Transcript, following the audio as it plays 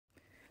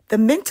The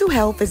Mental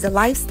Health is a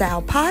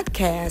Lifestyle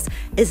podcast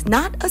is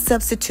not a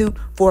substitute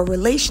for a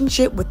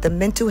relationship with the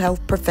mental health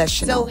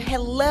professional. So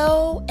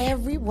hello,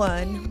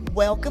 everyone.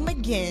 Welcome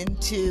again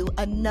to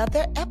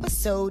another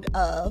episode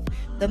of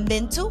The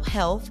Mental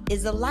Health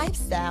is a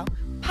Lifestyle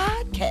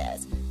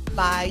podcast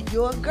by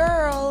your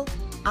girl,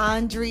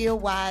 Andrea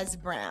Wise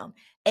Brown.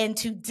 And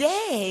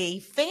today,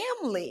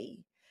 family,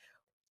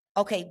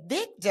 okay,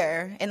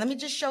 Victor, and let me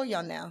just show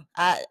y'all now.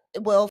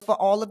 For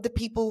all of the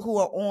people who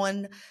are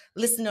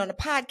listening on the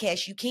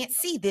podcast, you can't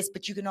see this,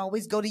 but you can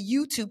always go to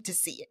YouTube to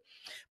see it.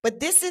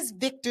 But this is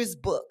Victor's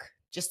book,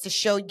 just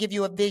to give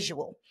you a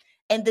visual.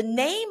 And the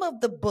name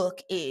of the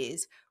book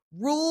is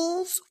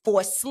Rules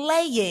for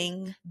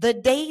Slaying the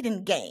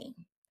Dating Game: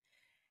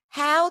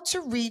 How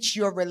to Reach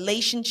Your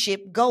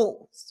Relationship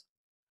Goals.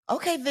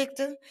 Okay,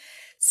 Victor.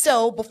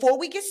 So before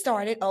we get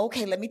started,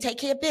 let me take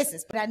care of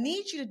business. What I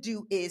need you to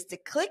do is to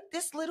click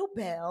this little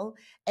bell,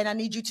 and I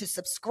need you to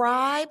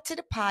subscribe to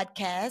the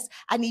podcast.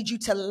 I need you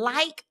to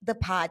like the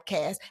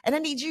podcast, and I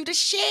need you to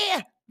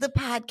share the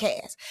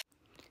podcast.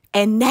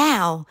 And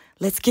now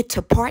let's get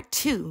to part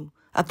 2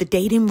 of the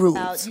dating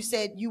rules. You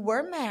said you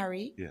were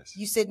married. Yes.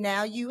 You said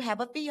now you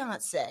have a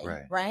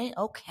fiance, right?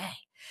 Okay.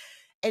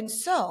 And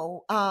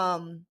so,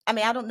 I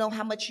don't know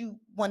how much you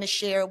want to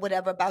share,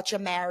 whatever, about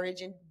your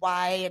marriage and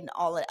why and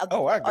all that.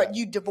 Are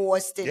you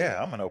divorced? Yeah,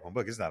 I'm an open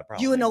book. It's not a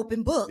problem. You an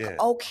open book. Yeah.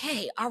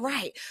 Okay. All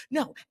right.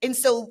 No. And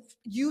so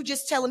you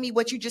just telling me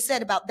what you just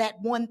said about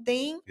that one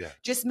thing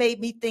just made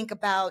me think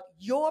about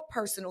your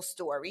personal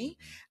story,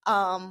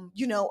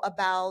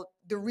 about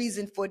the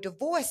reason for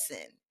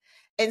divorcing.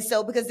 And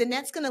so, because then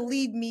that's going to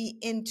lead me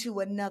into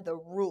another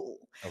rule.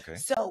 Okay.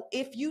 So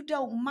if you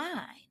don't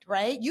mind,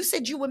 right? You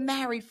said you were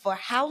married for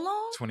how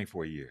long?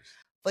 24 years.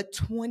 For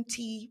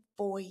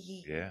 24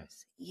 years. Yeah.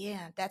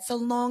 Yeah, that's a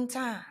long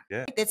time.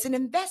 Yeah. It's an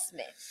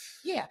investment.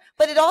 Yeah.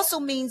 But it also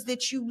means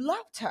that you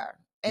loved her.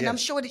 And I'm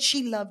sure that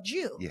she loved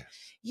you. Yes.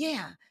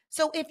 Yeah.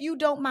 So if you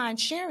don't mind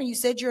sharing, you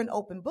said you're an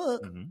open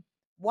book. Mm-hmm.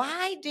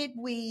 Why did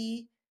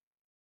we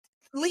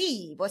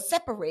leave or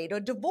separate or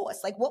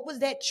divorce? Like, what was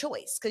that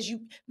choice? Because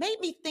you made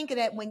me think of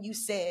that when you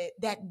said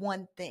that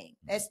one thing.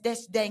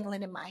 That's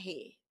dangling in my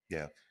head.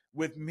 Yeah.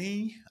 With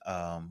me,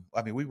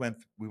 we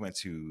went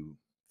to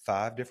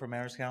 5 different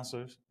marriage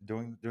counselors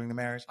during the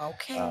marriage.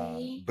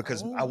 Okay.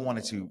 Because I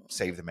wanted to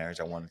save the marriage.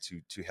 I wanted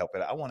to help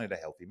it. I wanted a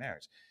healthy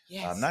marriage.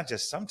 Yes. Not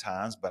just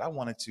sometimes, but I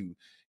wanted to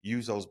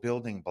use those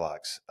building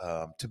blocks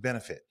to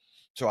benefit.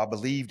 So I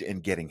believed in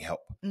getting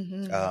help.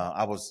 Mm-hmm.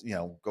 I was,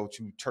 go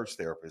to church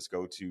therapists,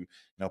 go to,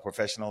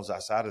 professionals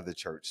outside of the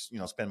church,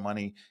 spend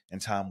money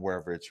and time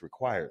wherever it's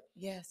required.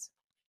 Yes.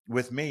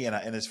 With me,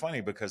 and it's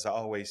funny because I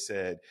always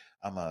said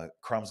I'm a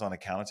crumbs on the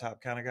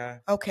countertop kind of guy.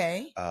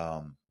 Okay.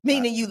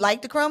 Meaning you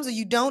like the crumbs or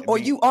you don't, or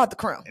you are the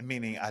crumb?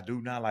 Meaning I do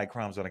not like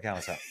crumbs on the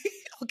countertop.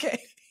 Okay.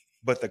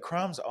 But the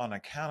crumbs on the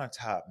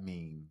countertop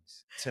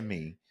means to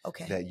me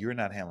that you're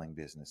not handling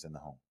business in the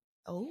home.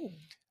 Oh.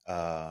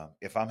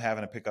 If I'm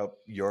having to pick up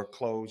your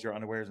clothes, your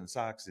underwears and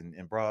socks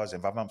and bras,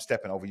 and if I'm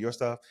stepping over your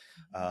stuff,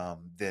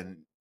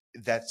 then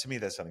that, to me,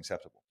 that's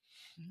unacceptable.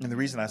 Mm-hmm. And the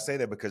reason I say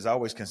that, because I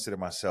always consider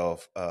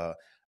myself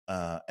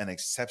an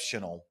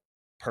exceptional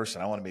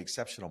person. I want to be an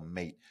exceptional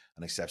mate,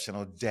 an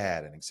exceptional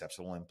dad, an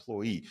exceptional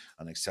employee,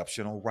 an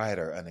exceptional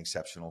writer, an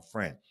exceptional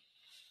friend,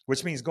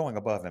 which means going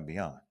above and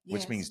beyond,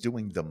 which means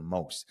doing the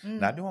most,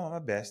 not doing my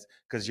best,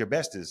 because your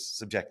best is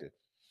subjective.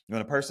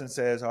 When a person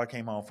says, I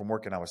came home from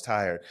work and I was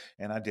tired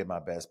and I did my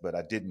best, but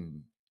I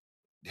didn't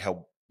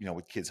help,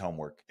 with kids'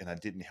 homework, and I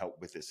didn't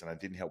help with this and I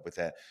didn't help with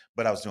that,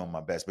 but I was doing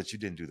my best, but you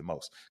didn't do the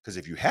most. Because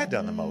if you had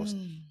done the most,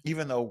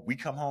 even though we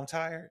come home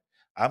tired,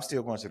 I'm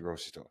still going to the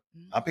grocery store.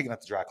 I'm picking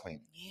up the dry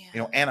cleaning,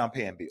 and I'm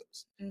paying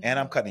bills, and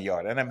I'm cutting the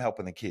yard, and I'm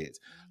helping the kids.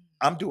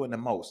 I'm doing the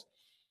most.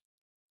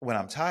 When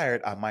I'm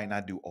tired, I might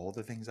not do all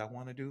the things I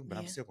want to do, but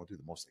I'm still going to do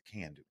the most I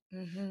can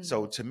do.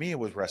 So to me, it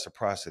was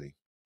reciprocity.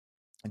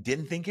 I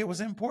didn't think it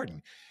was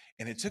important.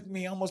 And it took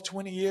me almost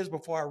 20 years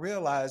before I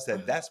realized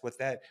that that's what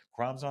that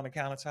crumbs on the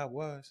countertop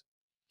was.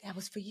 That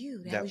was for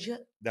you.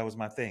 That was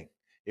my thing.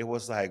 It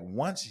was like,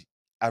 once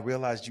I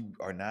realized you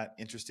are not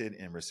interested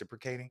in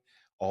reciprocating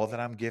all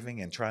that I'm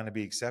giving and trying to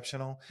be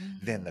exceptional,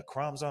 then the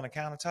crumbs on the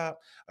countertop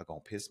are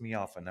going to piss me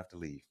off enough to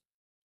leave.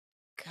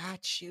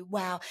 Got you.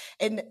 Wow.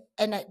 And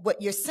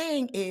what you're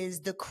saying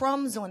is the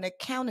crumbs on the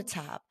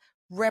countertop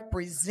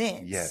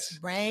represents,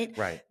 right?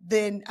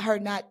 Then her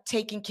not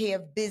taking care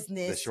of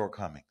business, the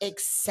shortcomings,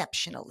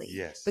 exceptionally.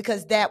 Yes.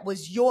 Because that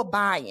was your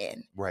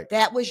buy-in. Right.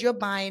 That was your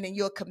buy-in and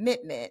your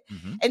commitment.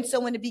 And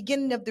so in the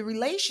beginning of the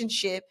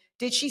relationship,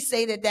 did she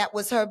say that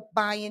was her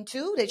buy-in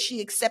too? That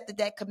she accepted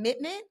that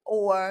commitment?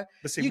 Or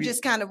you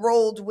just kind of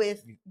rolled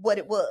with what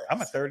it was?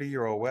 I'm a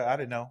 30-year-old. Well, I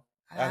didn't know.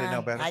 I didn't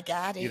know better. I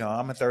got it.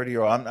 I'm a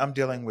 30-year-old. I'm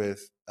dealing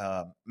with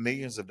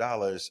millions of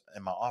dollars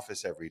in my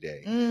office every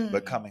day,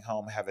 but coming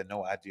home having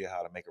no idea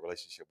how to make a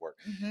relationship work,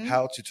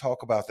 how to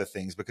talk about the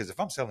things. Because if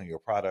I'm selling you a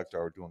product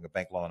or doing a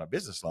bank loan or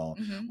business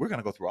loan, we're going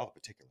to go through all the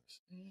particulars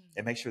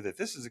and make sure that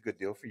this is a good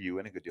deal for you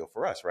and a good deal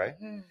for us, right?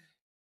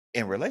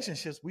 In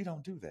relationships, we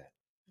don't do that.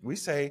 We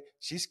say,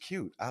 she's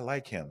cute. I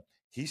like him.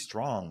 He's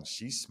strong.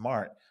 She's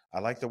smart. I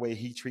like the way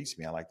he treats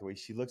me. I like the way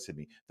she looks at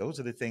me. Those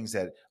are the things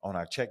that on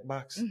our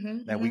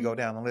checkbox that we go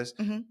down the list.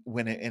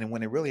 When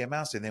it really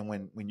amounts to, then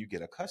when you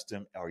get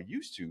accustomed or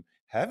used to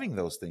having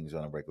those things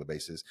on a regular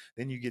basis,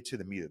 then you get to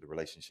the meat of the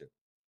relationship.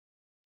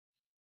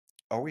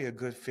 Are we a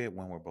good fit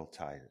when we're both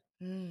tired?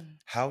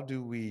 How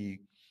do we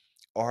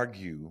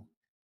argue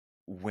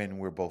when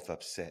we're both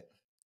upset?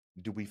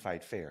 Do we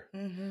fight fair?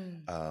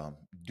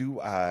 Do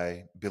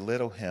I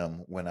belittle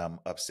him when I'm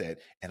upset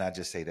and I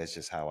just say that's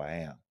just how I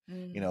am?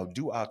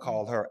 Do I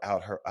call her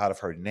out of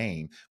her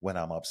name when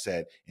I'm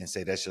upset and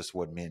say that's just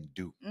what men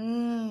do?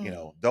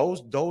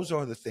 Those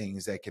are the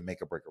things that can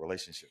make or break a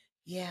relationship.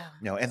 Yeah.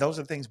 And those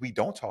are the things we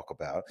don't talk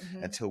about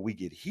until we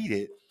get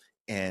heated.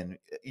 And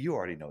you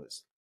already know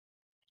this.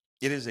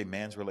 It is a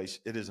man's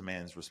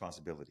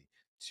responsibility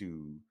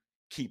to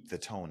keep the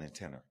tone and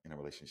tenor in a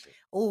relationship.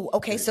 Oh,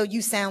 okay. So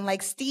you sound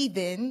like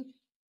Stephen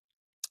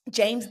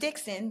James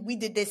Dixon. We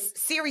did this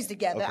series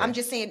together. Okay. I'm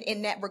just saying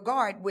in that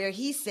regard where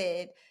he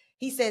said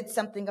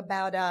something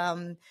about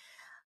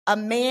a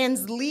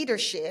man's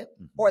leadership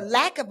or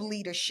lack of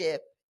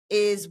leadership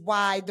is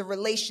why the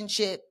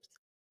relationship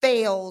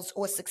fails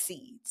or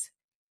succeeds.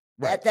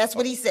 Right. That's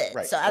what he said.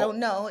 Right. So I don't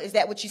know. Is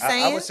that what you're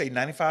saying? I would say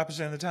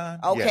 95% of the time.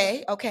 Okay.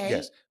 Yes. Okay.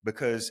 Yes.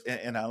 Because,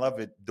 and I love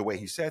it the way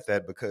he said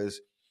that, because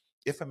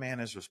if a man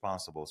is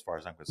responsible, as far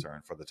as I'm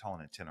concerned, for the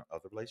tone and tenor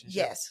of the relationship.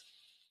 Yes.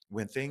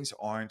 When things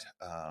aren't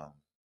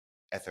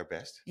at their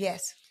best.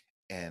 Yes.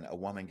 And a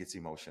woman gets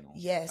emotional.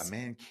 Yes. A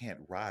man can't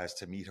rise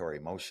to meet her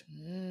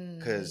emotion.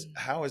 Because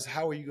how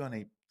are you going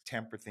to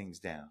temper things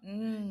down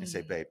and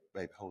say, babe,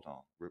 hold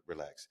on,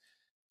 relax.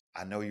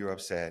 I know you're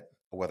upset,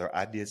 whether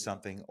I did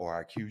something or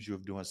I accuse you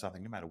of doing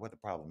something, no matter what the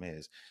problem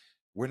is,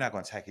 we're not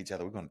going to attack each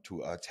other. We're going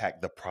to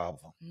attack the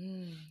problem.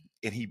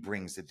 And he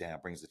brings it down,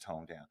 brings the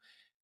tone down.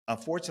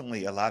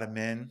 Unfortunately, a lot of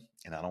men,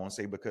 and I don't want to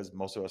say because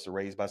most of us are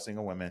raised by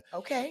single women.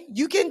 Okay,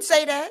 you can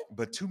say that.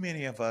 But too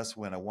many of us,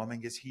 when a woman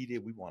gets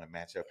heated, we want to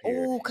match up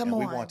here. Oh, come on.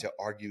 We want to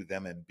argue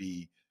them and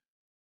be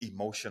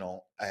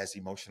emotional as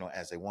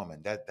a woman.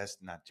 That's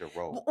not your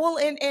role. Well,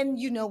 and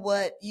you know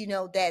what,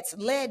 that's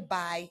led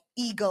by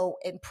ego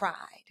and pride.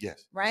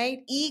 Yes. Right?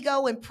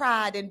 Ego and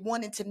pride and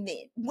wanting to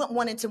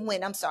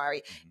win,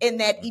 in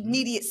that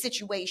immediate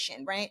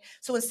situation, right?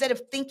 So instead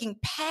of thinking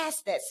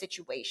past that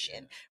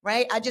situation,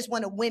 right? I just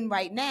want to win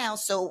right now.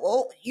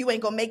 So, you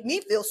ain't gonna make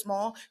me feel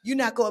small. You're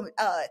not gonna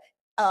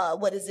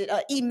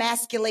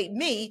emasculate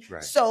me.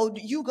 Right. So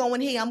you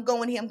going here, I'm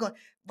going here, I'm going.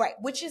 Right,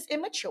 which is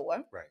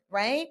immature,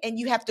 right? And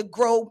you have to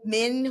grow.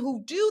 Men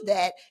who do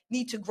that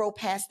need to grow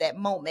past that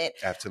moment.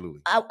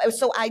 Absolutely.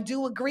 So I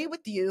do agree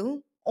with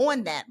you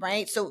on that,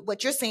 right? So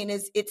what you're saying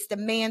is it's the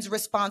man's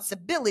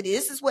responsibility.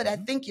 This is what I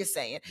think you're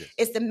saying. Yes.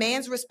 It's the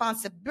man's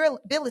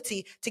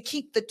responsibility to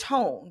keep the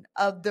tone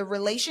of the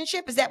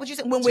relationship. Is that what you're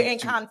saying? When we're in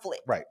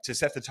conflict. Right, to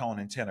set the tone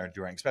and tenor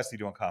especially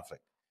during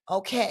conflict.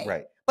 Okay.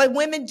 Right. But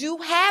women do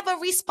have a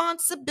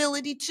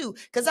responsibility too.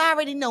 Because I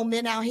already know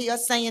men out here are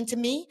saying to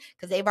me,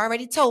 because they've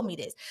already told me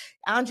this,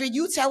 Andrea,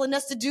 you telling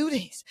us to do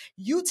this.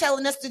 You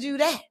telling us to do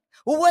that.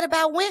 Well, what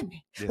about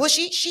women? Yes. Well,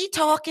 she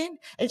talking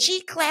and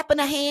she clapping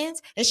her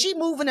hands and she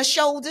moving her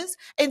shoulders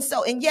and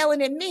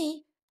yelling at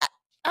me.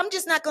 I'm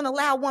just not going to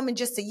allow a woman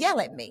just to yell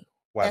at me.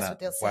 That's what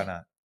they'll say. Why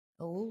not?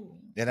 Oh.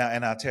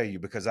 And I'll tell you,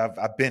 because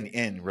I've been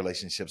in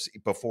relationships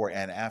before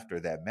and after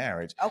that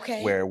marriage,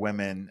 okay, where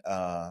women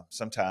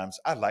sometimes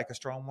I like a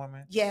strong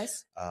woman.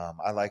 Yes.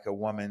 I like a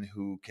woman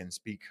who can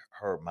speak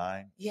her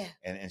mind. Yeah.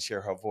 And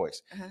share her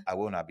voice. I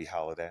will not be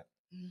hollered at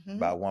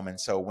by a woman.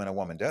 So when a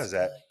woman does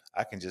that,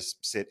 I can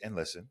just sit and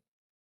listen.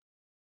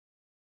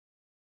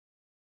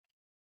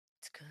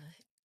 It's good.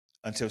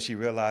 Until she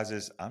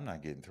realizes I'm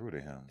not getting through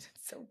to him.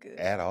 So good.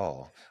 At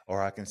all.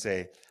 Or I can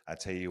say, I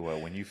tell you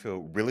what, when you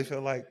really feel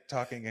like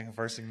talking and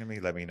conversing to me,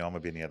 let me know. I'm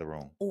going to be in the other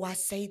room. Oh, I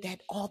say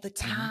that all the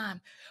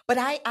time. But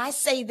I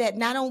say that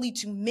not only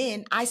to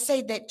men, I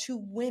say that to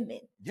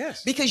women.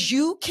 Yes. Because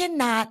you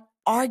cannot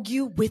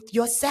argue with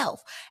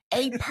yourself.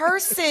 A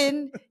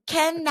person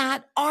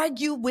cannot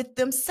argue with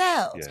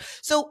themselves. Yes.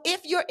 So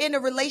if you're in a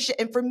relation,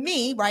 and for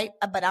me, right,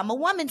 but I'm a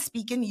woman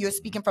speaking, you're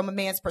speaking from a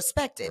man's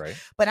perspective, right.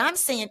 But I'm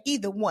saying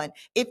either one.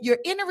 If you're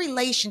in a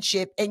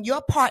relationship and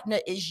your partner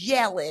is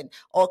yelling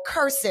or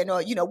cursing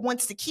or,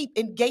 wants to keep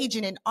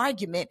engaging in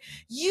argument,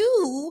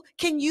 you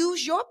can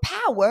use your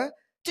power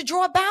to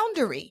draw a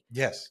boundary.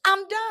 Yes.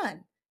 I'm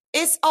done.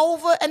 It's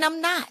over and I'm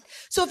not.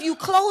 So if you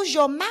close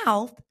your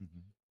mouth,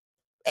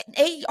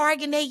 they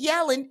arguing, they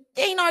yelling,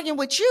 they ain't arguing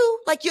with you,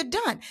 like you're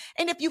done.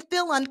 And if you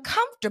feel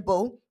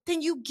uncomfortable,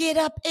 then you get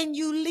up and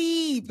you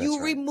leave. That's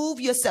right.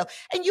 Remove yourself.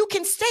 And you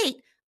can state,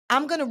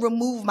 I'm going to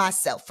remove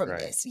myself from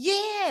this.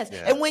 Yes.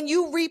 Yeah. And when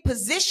you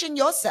reposition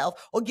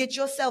yourself or get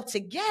yourself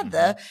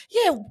together,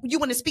 you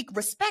want to speak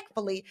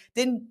respectfully,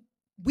 then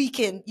we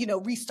can,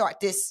 restart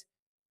this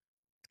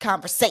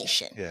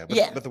conversation.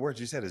 Yeah. But the word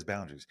you said is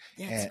boundaries.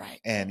 That's right.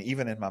 And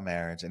even in my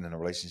marriage and in the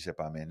relationship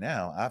I'm in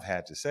now, I've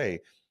had to say,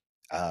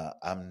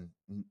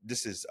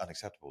 this is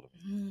unacceptable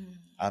to me.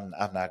 I'm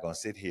not going to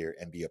sit here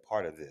and be a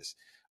part of this.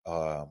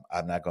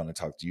 I'm not going to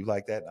talk to you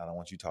like that. I don't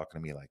want you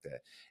talking to me like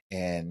that.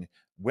 And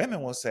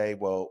women will say,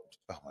 well,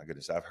 oh my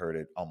goodness, I've heard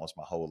it almost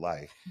my whole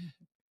life.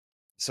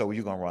 So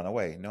you're going to run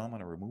away. No, I'm going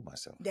to remove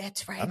myself.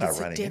 That's right. I'm not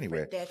running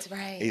anywhere. That's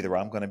right. Either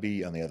I'm going to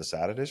be on the other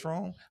side of this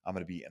room, I'm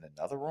going to be in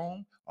another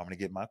room, or I'm going to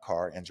get in my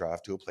car and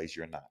drive to a place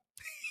you're not.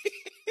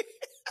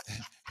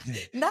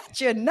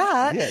 Not you're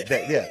not.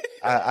 Yeah.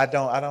 I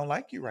don't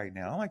like you right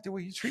now. I don't like the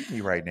way you treat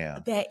me right now.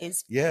 That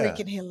is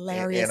freaking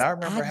hilarious. And I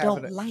remember I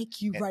don't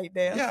like you right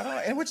now.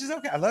 Yeah, and which is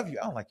okay. I love you.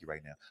 I don't like you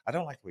right now. I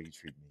don't like the way you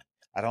treat me.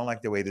 I don't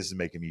like the way this is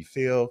making me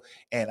feel.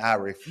 And I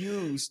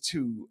refuse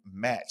to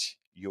match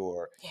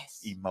your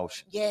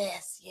emotions.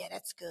 Yes. Yeah,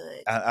 that's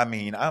good. I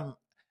mean, I'm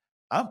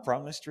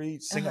from the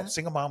streets,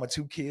 single mom with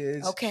 2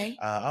 kids. Okay.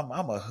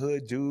 I'm a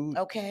hood dude.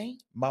 Okay.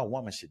 My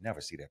woman should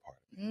never see that part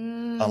of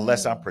me.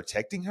 Unless I'm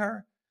protecting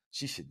her,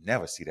 she should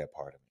never see that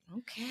part of me.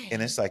 Okay.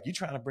 And it's like, you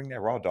trying to bring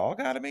that raw dog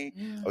out of me?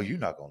 Oh, you're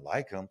not going to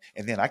like him.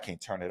 And then I can't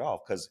turn it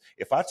off. Because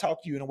if I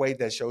talk to you in a way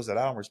that shows that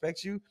I don't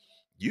respect you,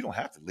 you don't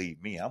have to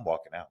leave me. I'm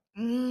walking out.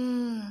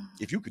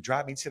 If you could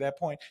drive me to that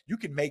point, you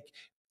can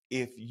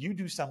if you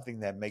do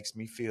something that makes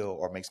me feel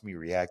or makes me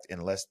react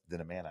in less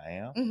than a man I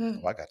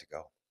am, well, I got to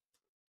go.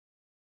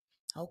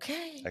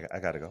 Okay. I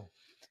got to go.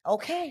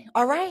 Okay.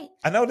 All right.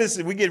 I know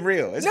we get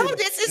real. This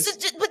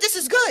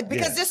is good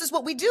because this is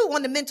what we do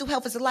on the Mental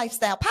Health is a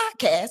Lifestyle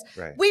podcast.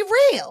 Right. We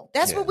real.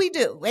 That's what we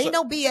do. Ain't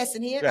no BS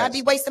in here. I'd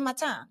be wasting my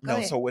time. Go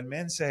ahead. So when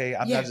men say,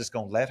 I'm not just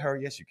going to let her,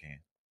 yes, you can.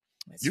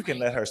 You can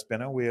let her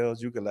spin her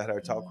wheels. You can let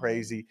her talk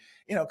crazy,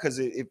 because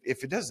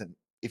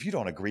if you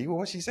don't agree with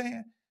what she's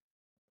saying,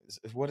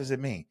 what does it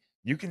mean?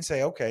 You can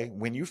say, okay,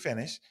 when you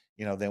finish,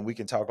 then we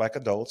can talk like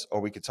adults, or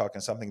we could talk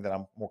in something that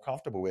I'm more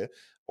comfortable with,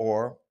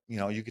 or,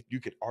 you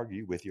could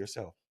argue with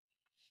yourself.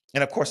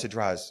 And of course it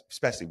drives,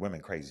 especially women,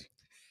 crazy.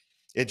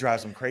 It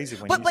drives them crazy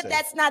when but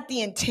that's not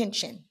the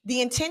intention. The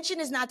intention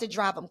is not to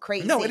drive them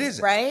crazy. No, it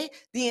isn't. Right?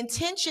 The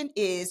intention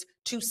is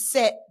to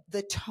set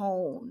the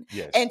tone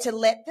and to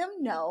let them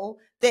know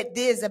that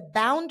there's a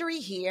boundary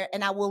here,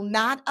 and I will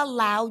not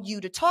allow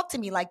you to talk to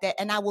me like that,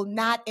 and I will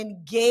not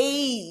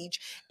engage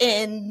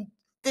in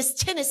this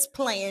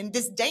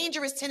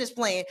dangerous tennis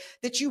plan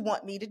that you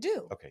want me to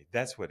do. Okay,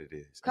 that's what it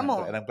is. Come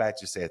on. And I'm glad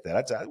you said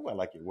that. I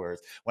like your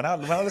words. When I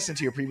listen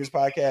to your previous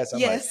podcast,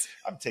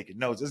 I'm taking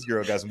notes. This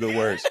girl got some good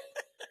words.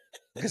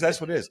 Because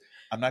that's what it is.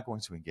 I'm not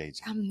going to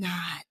engage. I'm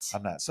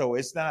not. So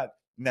it's not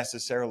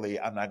necessarily,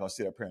 I'm not going to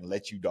sit up here and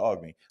let you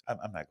dog me. I'm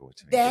not going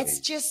to engage.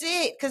 That's just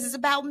it. Because it's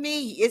about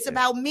me. It's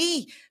about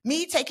me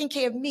taking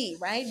care of me,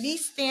 right? Me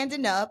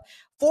standing up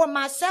for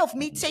myself,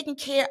 me taking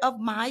care of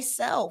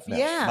myself.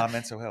 My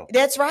mental health.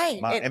 That's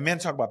right. And men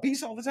talk about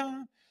peace all the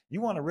time.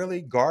 You want to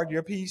really guard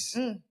your peace?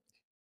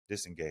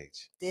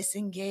 Disengage.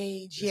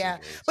 Yeah.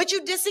 But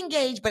you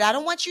disengage, but I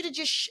don't want you to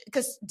just,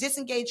 because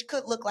disengage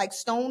could look like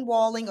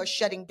stonewalling or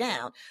shutting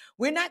down.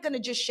 We're not going to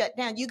just shut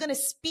down. You're going to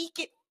speak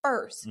it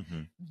first.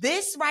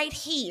 This right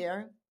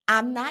here,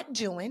 I'm not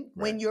doing.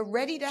 Right. When you're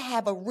ready to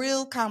have a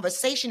real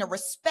conversation, a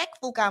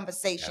respectful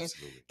conversation,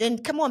 then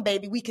come on,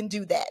 baby, we can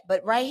do that.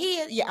 But right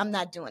here, I'm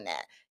not doing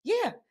that.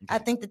 Yeah, I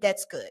think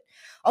that's good.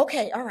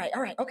 Okay, all right,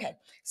 okay.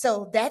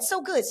 So that's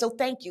so good. So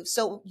thank you.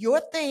 So your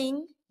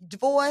thing,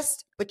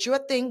 divorced, but your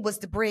thing was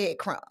the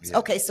breadcrumbs. Yeah.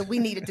 Okay, so we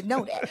needed to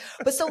know that.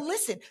 But so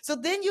listen, so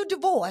then you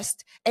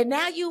divorced, and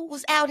now you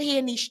was out here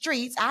in these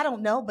streets. I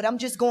don't know, but I'm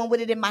just going with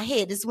it in my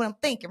head. This is what I'm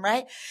thinking,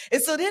 right?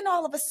 And so then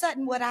all of a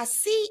sudden, what I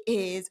see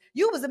is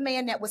you was a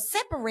man that was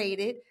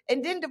separated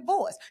and then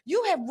divorced.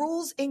 You have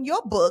rules in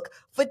your book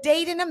for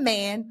dating a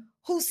man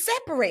who's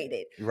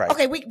separated. Right.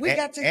 Okay, we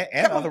got to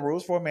and other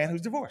rules for a man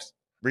who's divorced,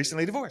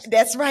 recently divorced.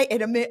 That's right.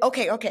 And a man.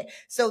 Okay.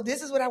 So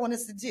this is what I want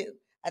us to do.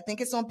 I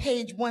think it's on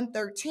page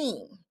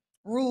 113,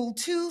 rule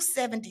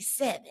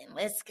 277.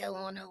 Let's go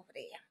on over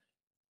there.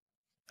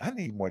 I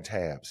need more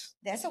tabs.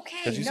 That's okay.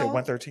 Because you said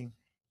 113?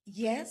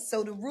 Yes.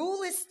 So the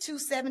rule is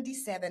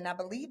 277. I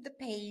believe the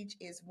page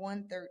is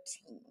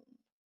 113.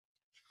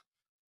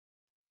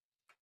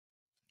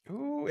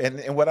 Ooh,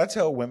 and what I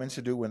tell women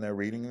to do when they're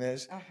reading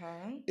this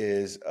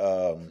is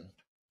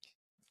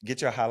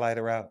get your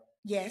highlighter out.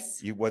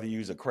 Yes. Whether you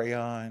use a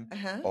crayon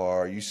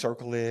or you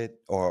circle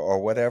it or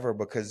whatever,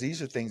 because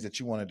these are things that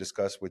you want to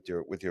discuss with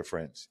your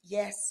friends.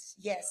 Yes.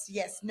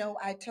 No,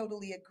 I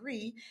totally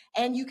agree.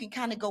 And you can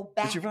kind of go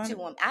back to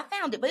them. I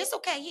found it, but it's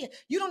okay here.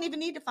 You don't even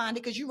need to find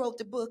it because you wrote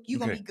the book. You're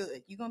going to be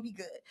good. You're going to be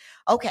good.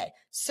 Okay.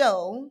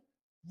 So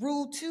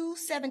rule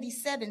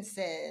 277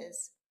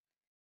 says,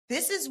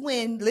 this is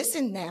when,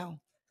 listen now.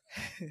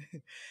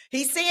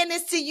 He's saying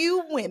this to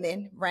you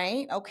women,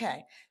 right?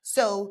 Okay.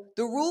 So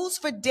the rules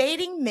for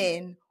dating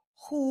men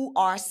who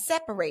are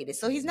separated.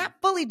 So he's not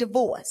fully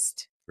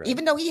divorced,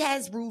 even though he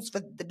has rules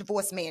for the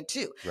divorced man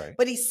too,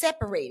 but he's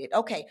separated.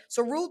 Okay.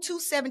 So rule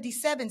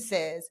 277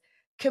 says,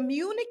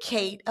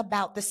 communicate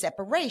about the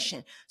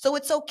separation. So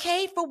it's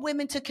okay for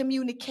women to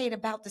communicate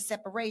about the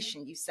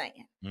separation, you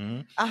saying?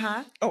 Mm-hmm.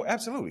 Uh-huh. Oh,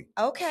 absolutely.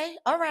 Okay.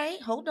 All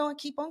right. Hold on.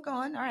 Keep on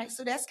going. All right.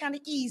 So that's kind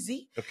of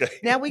easy. Okay.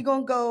 Now we're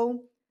going to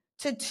go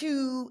to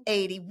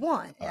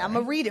 281. All I'm going right.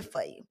 to read it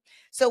for you.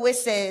 So it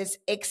says,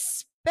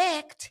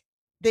 expect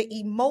the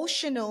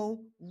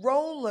emotional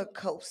roller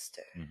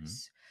coasters. Mm-hmm.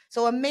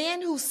 So a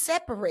man who's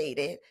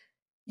separated,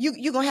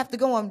 you're going to have to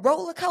go on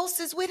roller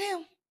coasters with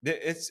him?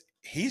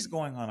 He's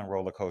going on a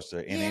roller coaster,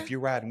 and Yeah. if you're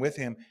riding with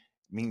him,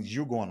 means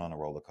you're going on a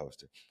roller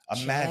coaster.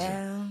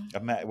 Imagine.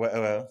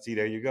 See,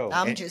 there you go.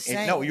 I'm just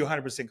saying. No, you're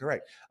 100%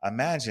 correct.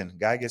 Imagine,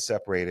 guy gets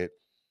separated.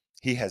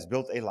 He has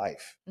built a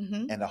life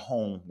Mm-hmm. and a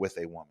home with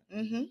a woman.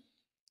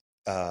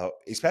 Mm-hmm.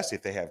 Especially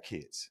if they have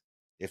kids.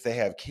 If they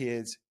have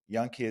kids,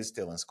 young kids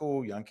still in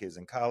school, young kids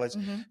in college,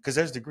 Mm-hmm. because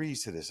there's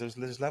degrees to this.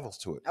 There's levels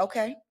to it.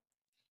 Okay.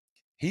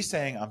 He's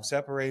saying, I'm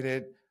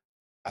separated.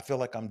 I feel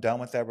like I'm done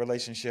with that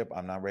relationship.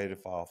 I'm not ready to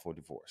file for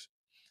divorce.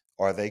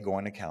 Are they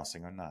going to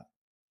counseling or not?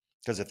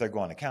 Because if they're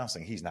going to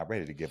counseling, he's not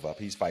ready to give up.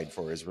 He's fighting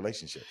for his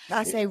relationship.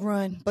 I say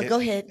run, but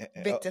go ahead,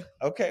 Victor.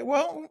 Okay,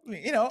 well,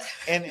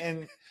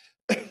 and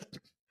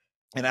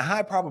in a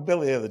high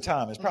probability of the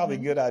time, it's probably a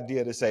good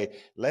idea to say,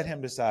 let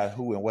him decide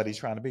who and what he's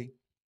trying to be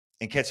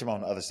and catch him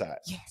on the other side.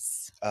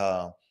 Yes.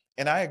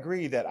 And I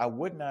agree that I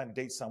would not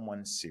date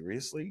someone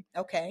seriously.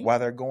 Okay. While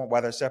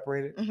they're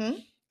separated.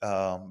 Mm-hmm.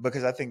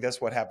 Because I think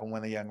that's what happened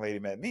when the young lady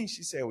met me.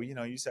 She said, well,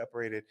 you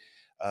separated.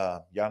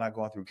 Y'all not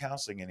going through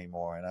counseling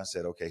anymore. And I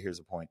said, okay, here's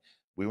the point.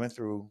 We went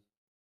through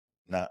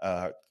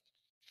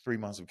 3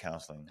 months of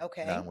counseling,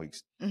 okay. 9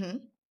 weeks. Mm-hmm.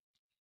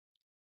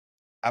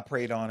 I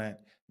prayed on it,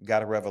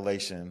 got a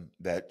revelation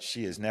that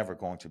she is never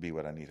going to be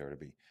what I need her to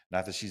be.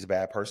 Not that she's a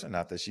bad person,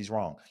 not that she's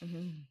wrong.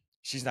 Mm-hmm.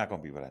 She's not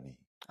going to be what I need.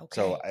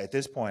 Okay. So at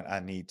this point, I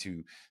need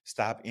to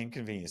stop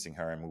inconveniencing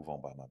her and move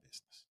on by my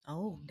business.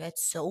 Oh,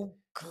 that's so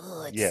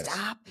good. Yes.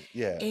 Stop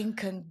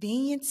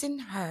inconveniencing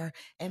her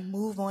and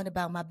move on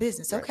about my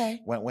business. Right.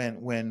 Okay.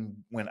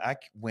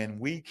 When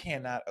we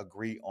cannot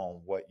agree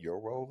on what your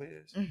role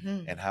is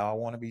and how I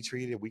want to be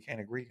treated, we can't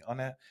agree on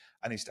that.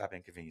 I need to stop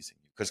inconveniencing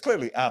you, because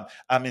clearly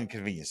I'm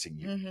inconveniencing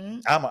you. Mm-hmm.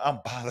 I'm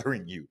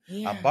bothering you.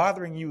 Yeah. I'm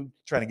bothering you,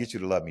 trying to get you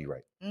to love me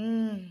right.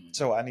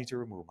 So I need to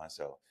remove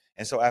myself.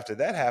 And so after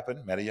that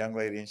happened, met a young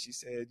lady, and she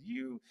said,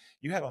 you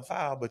haven't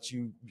filed, but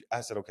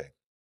I said, okay,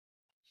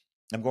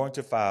 I'm going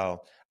to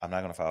file. I'm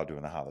not going to file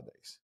during the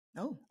holidays.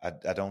 No,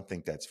 I don't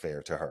think that's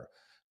fair to her,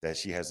 that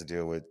she has to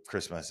deal with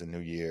Christmas and New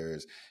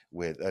Year's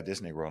with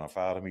this Negro on a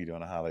file to me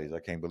during the holidays. I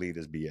can't believe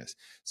this BS.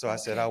 So I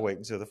said, I'll wait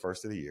until the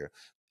first of the year.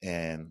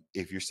 And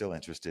if you're still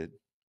interested,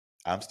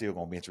 I'm still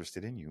going to be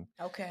interested in you.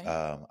 Okay.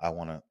 I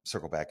want to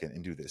circle back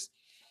and do this.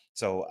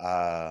 So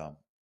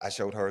I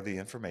showed her the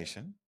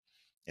information.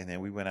 And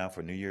then we went out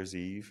for New Year's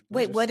Eve.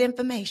 Wait, what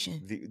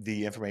information?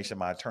 The information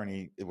my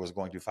attorney was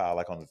going to file,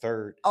 like on the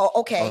 3rd. Oh,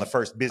 okay. On the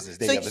first business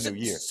day of the new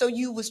year. So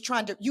you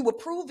were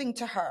proving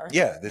to her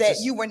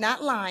you were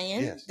not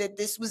lying, yes, that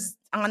this was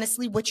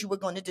honestly what you were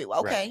going to do.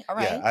 Okay.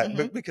 Right. All right.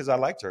 Yeah, because I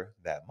liked her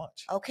that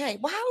much. Okay.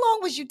 Well, how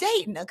long was you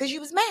dating her? Because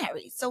you was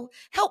married. So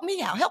help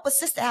me out. Help a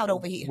sister out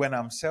over here. When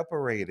I'm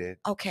separated.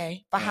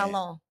 Okay. For how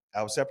long?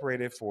 I was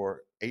separated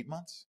for 8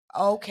 months.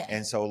 Okay.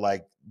 And so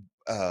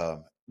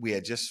we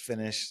had just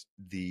finished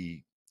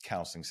the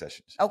counseling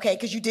sessions. Okay,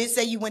 because you did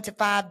say you went to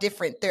 5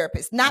 different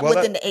therapists, not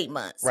within the 8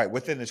 months. Right,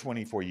 within the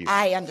 24 years.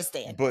 I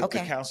understand. But the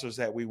counselors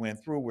that we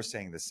went through were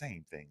saying the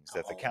same things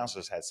that the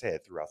counselors had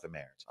said throughout the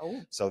marriage.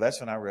 Oh. So that's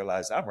when I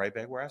realized I'm right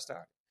back where I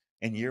started.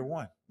 In year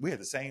 1, we're at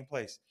the same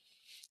place.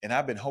 And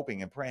I've been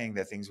hoping and praying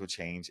that things would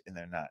change, and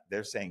they're not.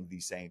 They're saying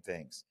these same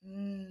things.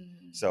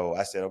 So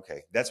I said,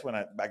 okay, that's when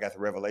I got the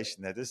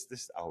revelation that this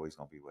is always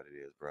going to be what it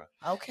is, bro.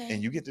 Okay.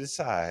 And you get to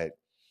decide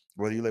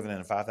whether you're living in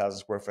a 5,000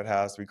 square foot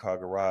house, 3-car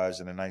garage,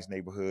 in a nice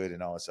neighborhood,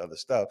 and all this other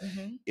stuff,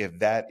 if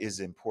that is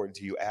important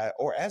to you,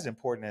 or as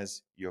important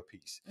as your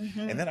peace.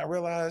 And then I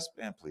realized,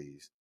 man,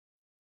 please,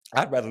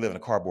 I'd rather live in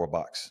a cardboard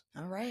box,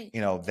 all right,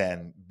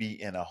 than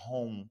be in a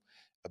home,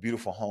 a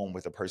beautiful home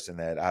with a person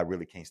that I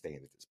really can't stay in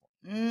at this point.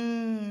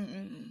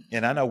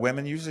 And I know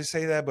women usually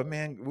say that, but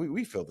man,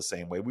 we feel the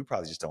same way. We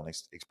probably just don't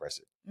express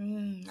it.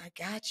 I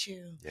got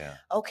you. Yeah.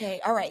 Okay.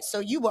 All right. So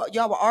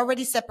y'all were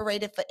already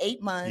separated for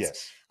 8 months.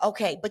 Yes.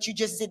 Okay. But you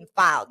just didn't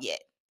file yet.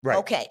 Right.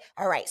 Okay.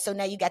 All right. So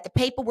now you got the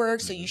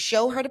paperwork. So you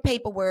show her the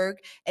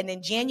paperwork, and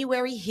then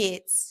January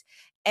hits.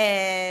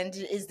 And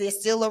is there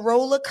still a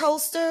roller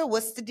coaster?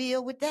 What's the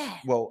deal with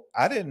that? Well,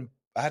 I didn't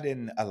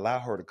allow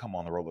her to come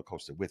on the roller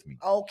coaster with me.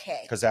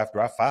 Okay. Because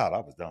after I filed, I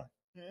was done.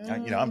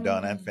 I'm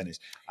done. I'm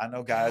finished. I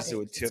know guys who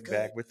would tip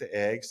back with the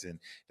eggs, and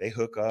they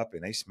hook up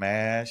and they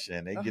smash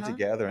and they get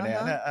together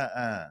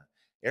and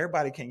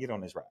everybody can't get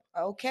on this ride.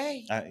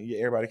 Okay.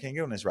 Everybody can't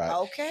get on this ride.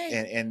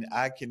 Okay. And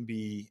I can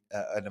be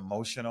an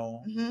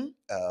emotional,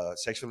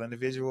 sexual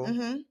individual.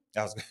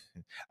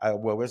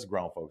 Well, it's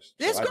grown folks.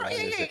 This so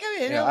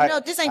girl,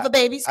 no, this ain't for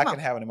babies. I can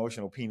have an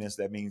emotional penis.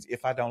 That means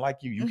if I don't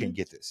like you, you can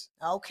get this.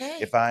 Okay.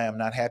 If I am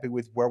not happy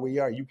with where we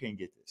are, you can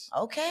get this.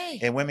 Okay.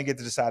 And women get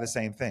to decide the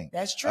same thing.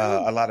 That's true.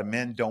 A lot of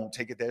men don't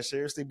take it that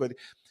seriously, but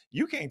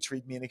you can't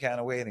treat me any kind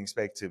of way and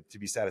expect to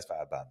be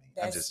satisfied by me.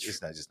 It's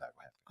just not going to happen.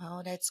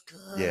 Oh, that's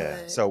good.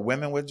 Yeah. So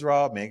women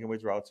withdraw, men can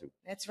withdraw too.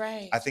 That's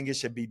right. I think it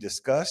should be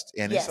discussed.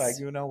 And it's like,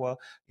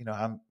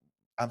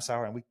 I'm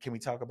sorry. And can we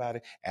talk about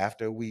it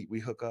after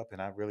we hook up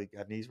and I really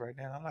got needs right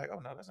now? I'm like, oh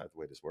no, that's not the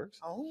way this works.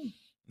 Oh.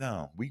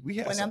 No, we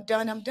have I'm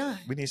done, I'm done.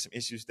 We need some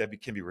issues that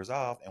can be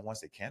resolved. And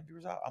once they can be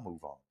resolved, I'll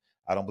move on.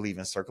 I don't believe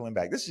in circling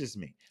back. This is just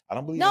me. I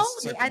don't believe in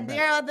circling back.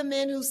 There are other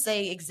men who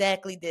say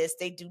exactly this.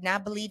 They do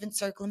not believe in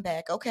circling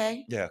back.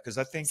 Okay. Yeah, because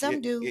I think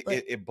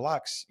it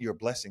blocks your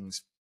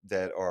blessings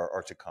that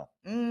are to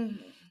come.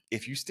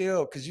 If you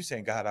still, because you're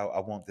saying, God, I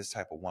want this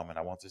type of woman,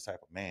 I want this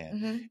type of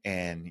man,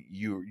 and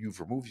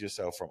you've removed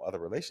yourself from other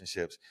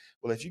relationships.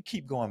 Well, if you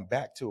keep going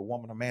back to a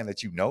woman or man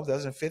that you know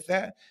doesn't fit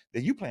that,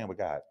 then you playing with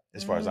God,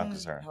 as far as I'm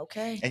concerned.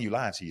 Okay. And you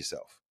lying to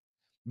yourself.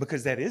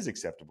 Because that is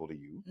acceptable to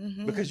you,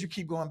 because you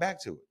keep going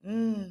back to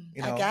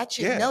it. I got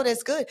you. Yeah. No,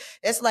 that's good.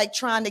 That's like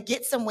trying to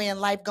get somewhere in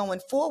life going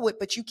forward,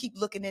 but you keep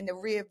looking in the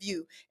rear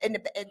view, in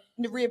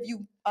the rear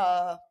view,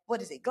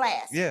 what is it?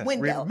 Glass,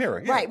 window,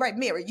 mirror. Yeah. Right,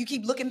 mirror. You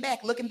keep looking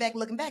back.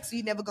 So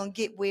you're never gonna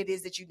get where it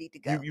is that you need to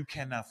go. You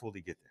cannot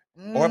fully get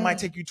there, or it might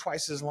take you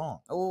twice as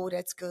long. Oh,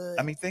 that's good.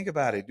 I mean, think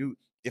about it, dude.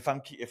 If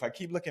I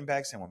keep looking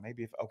back, saying, well,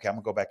 maybe I'm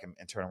gonna go back and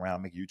turn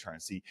around, make a U-turn,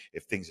 and see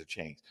if things have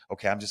changed.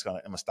 Okay, I'm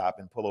gonna stop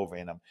and pull over,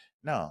 and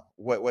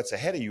what's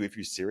ahead of you, if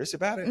you're serious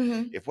about it,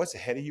 if what's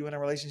ahead of you in a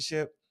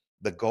relationship,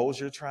 the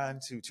goals you're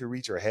trying to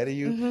reach are ahead of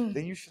you,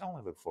 then you should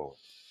only look forward.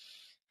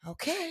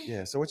 Okay.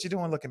 Yeah. So what you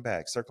doing looking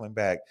back, circling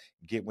back,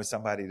 getting with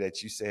somebody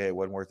that you said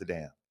wasn't worth a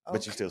damn,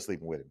 but you're still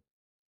sleeping with him.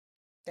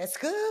 That's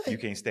good. You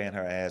can't stand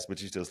her ass,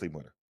 but you're still sleeping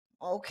with her.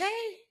 Okay.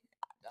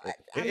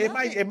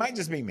 It might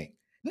just be me.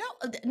 No.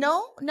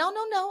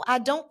 I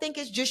don't think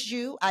it's just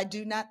you. I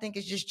do not think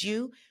it's just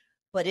you,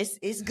 but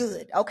it's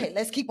good. Okay,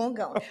 let's keep on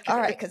going. Okay. All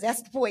right, because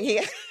that's the point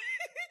here.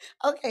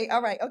 Okay,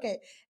 all right, okay.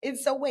 And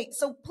so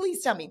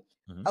please tell me.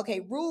 Okay,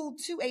 rule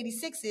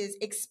 286 is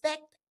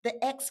expect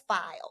the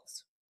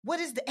X-Files. What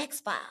is the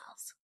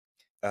X-Files?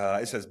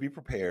 It says be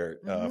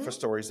prepared for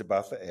stories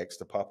about the ex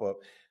to pop up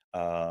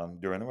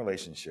during a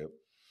relationship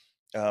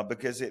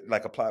because it,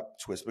 like a plot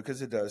twist,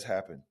 because it does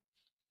happen.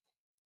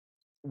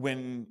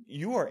 When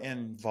you are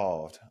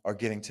involved or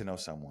getting to know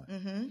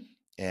someone,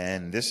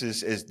 and this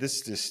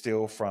is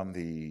still from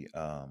the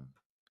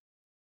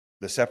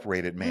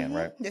separated man,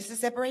 right? This is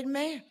separated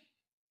man.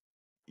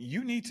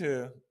 You need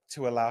to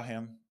allow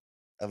him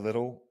a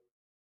little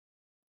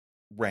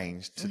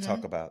range to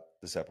talk about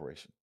the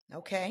separation.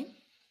 Okay.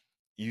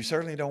 You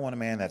certainly don't want a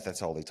man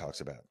that's all he talks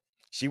about.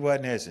 She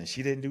wasn't this, and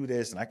she didn't do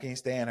this, and I can't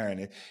stand her.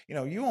 And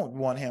you don't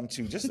want him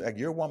to, just like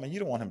your woman, you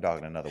don't want him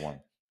dogging another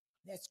woman.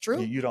 That's true.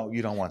 You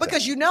don't want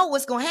because that. You know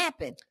what's gonna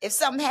happen. If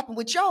something happened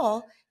with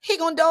y'all, he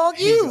gonna dog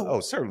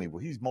you. Certainly. Well,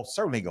 he's most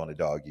certainly gonna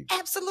dog you.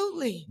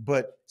 Absolutely.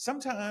 But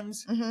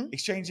sometimes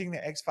exchanging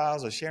the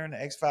X-Files or sharing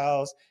the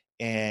X-Files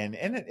and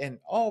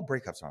all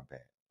breakups aren't bad.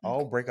 Okay.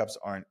 All breakups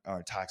aren't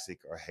toxic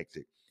or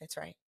hectic. That's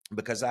right.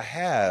 Because I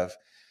have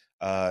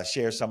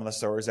shared some of the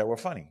stories that were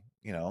funny,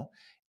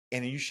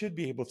 and you should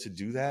be able to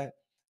do that.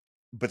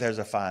 But there's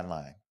a fine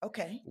line.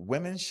 Okay.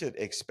 Women should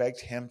expect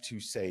him to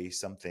say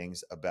some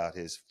things about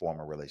his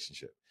former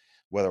relationship,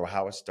 whether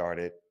how it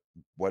started,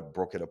 what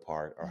broke it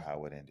apart, or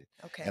how it ended.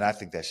 Okay. And I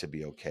think that should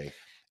be okay.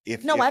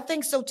 I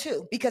think so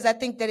too, because I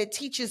think that it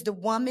teaches the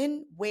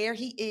woman where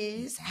he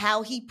is,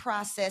 how he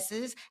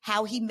processes,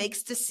 how he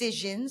makes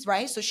decisions,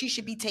 right? So she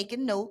should be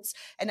taking notes.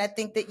 And I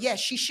think that, yes,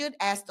 she should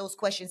ask those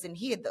questions and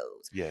hear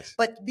those. Yes.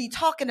 But be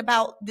talking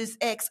about this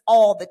ex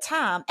all the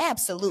time,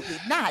 absolutely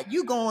not.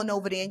 You going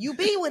over there and you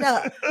be with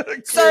her.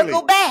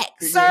 Circle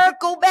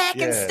back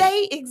and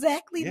stay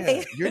exactly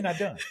there. You're not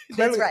done.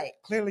 That's right.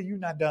 Clearly you're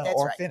not done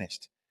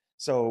finished.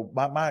 So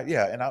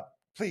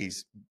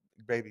please,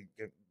 baby,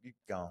 you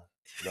gone.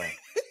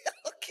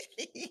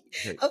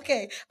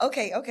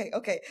 Okay.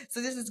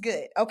 So this is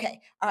good. Okay.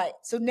 All right.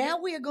 So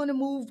now we are going to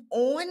move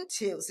on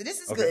to. So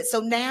this is good. So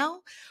now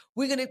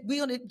we're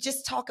gonna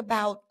just talk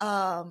about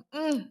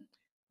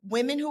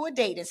women who are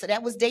dating. So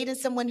that was dating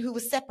someone who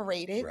was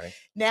separated. Right.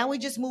 Now we're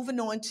just moving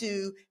on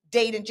to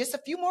dating. Just a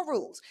few more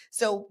rules.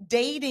 So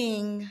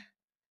dating.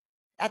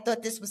 I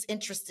thought this was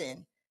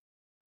interesting.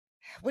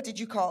 What did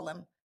you call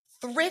them?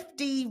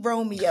 Thrifty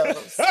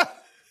Romeos.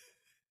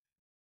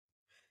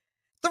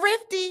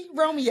 Thrifty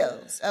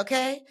Romeos,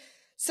 okay?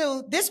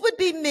 So this would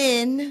be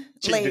men,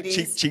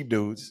 ladies. Cheap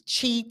dudes.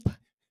 Cheap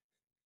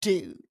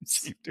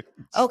dudes.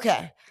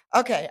 Okay,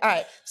 all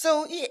right.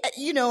 So,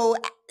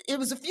 it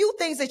was a few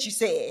things that you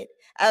said.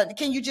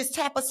 Can you just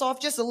tap us off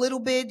just a little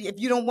bit if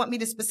you don't want me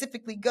to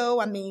specifically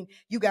go? I mean,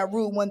 you got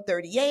Rule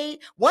 138.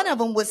 One of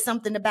them was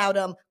something about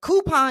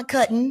coupon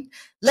cutting,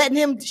 letting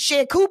him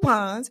share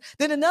coupons.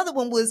 Then another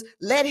one was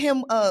let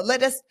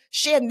us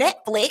share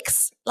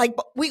Netflix. Like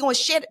we gonna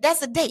share.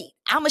 That's a date.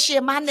 I'm gonna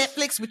share my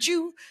Netflix with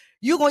you.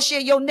 You're going to share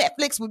your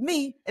Netflix with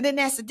me, and then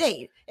that's a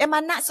date. Am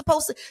I not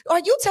supposed to?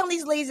 Are you telling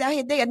these ladies out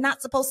here they are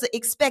not supposed to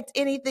expect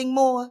anything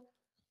more?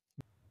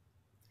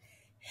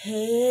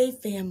 Hey,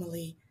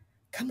 family,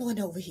 come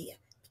on over here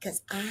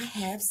because I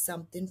have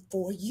something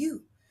for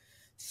you.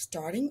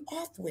 Starting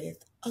off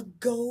with a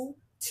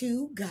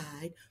go-to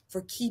guide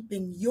for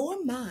keeping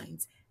your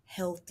minds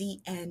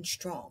healthy and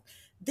strong.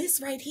 This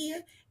right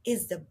here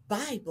is the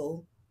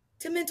Bible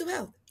to mental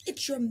health.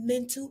 It's your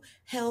mental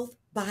health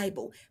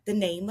Bible. The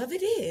name of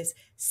it is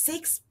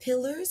 6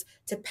 Pillars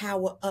to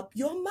Power Up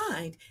Your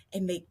Mind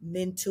and Make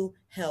Mental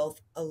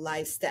Health a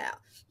Lifestyle.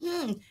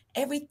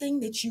 Everything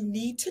that you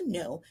need to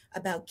know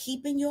about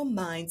keeping your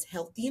minds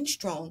healthy and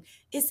strong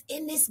is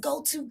in this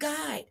go-to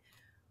guide.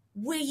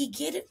 Where you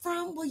get it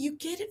from? Well, you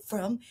get it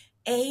from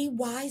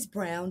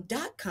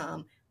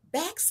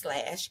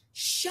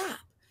awisebrown.com/shop.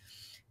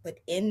 But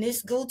in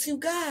this go-to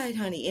guide,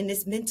 honey, in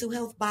this mental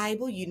health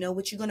Bible, you know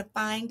what you're going to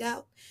find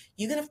out?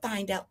 You're going to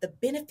find out the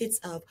benefits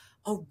of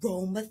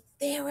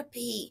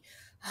aromatherapy,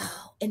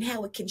 and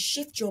how it can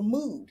shift your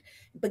mood.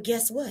 But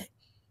guess what?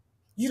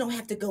 You don't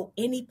have to go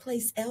any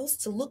place else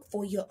to look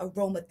for your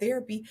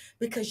aromatherapy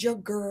because your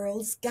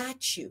girls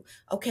got you,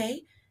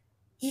 okay?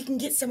 You can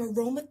get some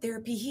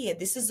aromatherapy here.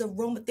 This is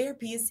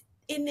aromatherapy is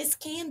in this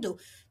candle.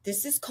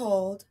 This is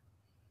called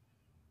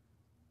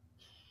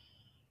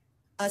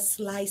a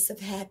slice of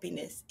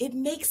happiness. It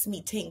makes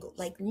me tingle,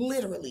 like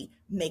literally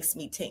makes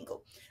me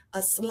tingle.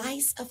 A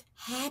slice of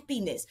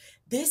happiness.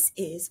 This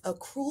is a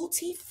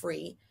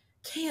cruelty-free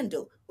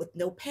candle with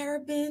no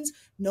parabens,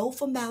 no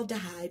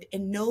formaldehyde,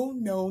 and no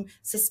known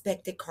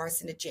suspected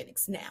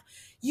carcinogenics. Now,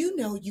 you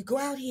know, you go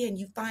out here and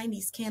you find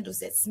these candles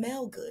that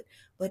smell good,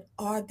 but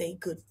are they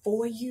good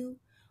for you?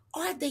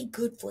 Are they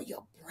good for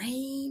your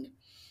brain?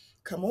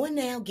 Come on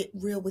now, get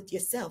real with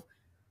yourself.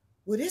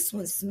 Well, this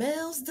one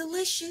smells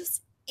delicious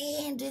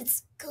and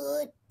it's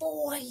good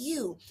for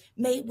you.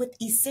 Made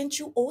with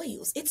essential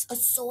oils. It's a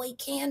soy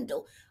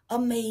candle.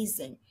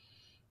 Amazing.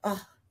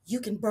 You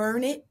can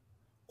burn it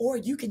or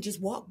you can just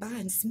walk by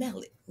and smell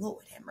it.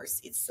 Lord have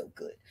mercy, it's so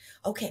good.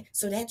 Okay,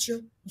 so that's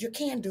your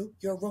candle,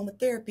 your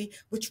aromatherapy,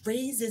 which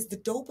raises the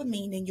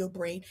dopamine in your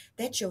brain.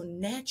 That's your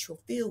natural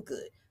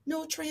feel-good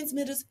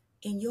neurotransmitters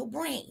in your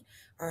brain.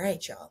 All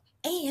right, y'all.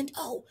 And,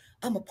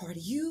 I'm a part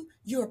of you.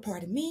 You're a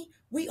part of me.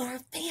 We are a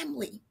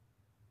family.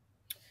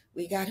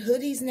 We got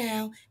hoodies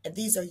now, and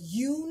these are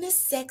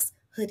unisex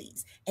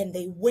hoodies, and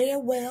they wear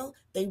well,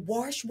 they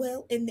wash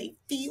well, and they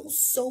feel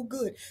so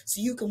good. So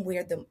you can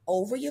wear them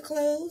over your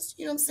clothes,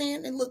 you know what I'm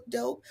saying, and look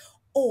dope,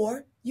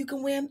 or you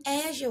can wear them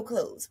as your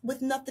clothes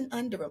with nothing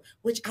under them,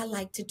 which I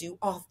like to do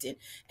often.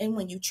 And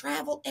when you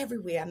travel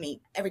everywhere, I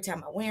mean, every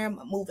time I wear them,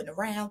 I'm moving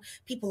around,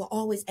 people are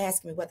always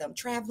asking me whether I'm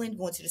traveling,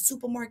 going to the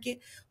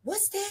supermarket,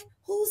 what's that,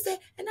 who's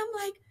that? And I'm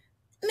like,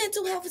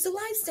 mental health is a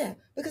lifestyle,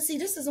 because see,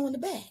 this is on the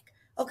back.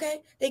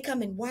 Okay, they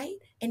come in white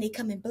and they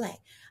come in black.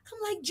 I'm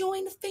like,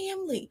 join the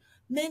family.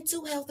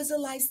 Mental Health is a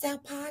Lifestyle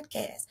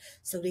podcast.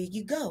 So there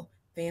you go,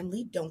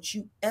 family. Don't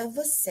you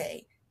ever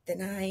say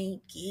that I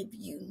ain't give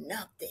you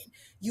nothing.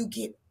 You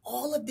get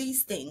all of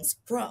these things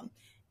from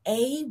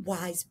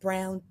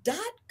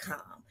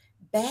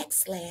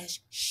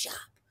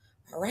awisebrown.com/shop.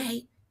 All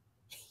right,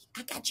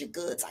 I got your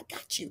goods. I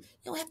got you. You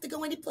don't have to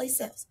go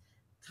anyplace else.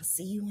 I'll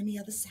see you on the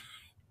other side.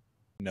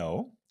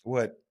 No,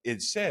 what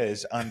it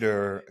says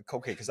under,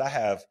 okay, because I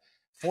have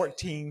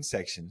 14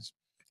 sections,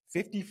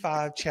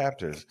 55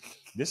 chapters.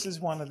 This is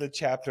one of the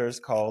chapters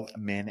called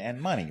Men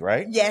and Money,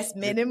 right? Yes,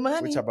 Men and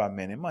Money. We talk about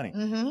men and money.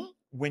 Mm-hmm.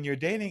 When you're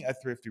dating a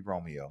thrifty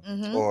Romeo,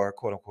 Mm-hmm. or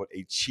quote unquote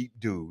a cheap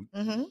dude,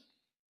 Mm-hmm.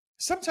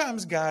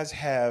 sometimes guys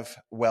have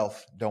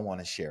wealth, don't want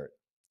to share it.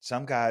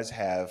 Some guys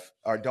have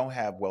or don't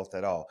have wealth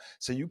at all.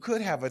 So you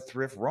could have a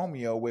thrift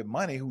Romeo with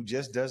money who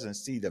just doesn't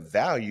see the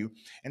value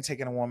in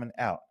taking a woman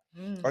out,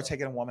 or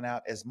taking a woman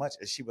out as much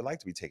as she would like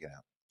to be taken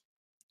out.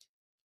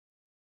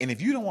 And if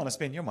you don't want to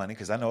spend your money,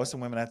 because I know some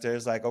women out there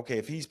is like, okay,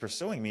 if he's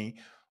pursuing me,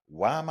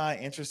 why am I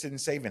interested in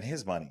saving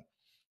his money?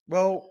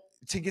 Well,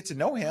 to get to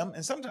know him,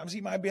 and sometimes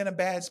he might be in a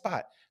bad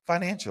spot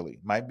financially,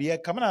 might be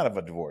coming out of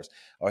a divorce,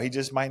 or he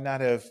just might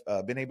not have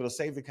been able to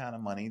save the kind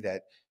of money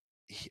that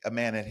a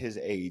man at his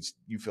age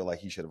you feel like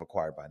he should have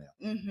acquired by now.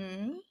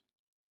 Mm-hmm.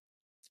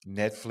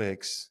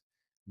 Netflix,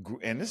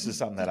 and this is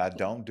something that I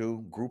don't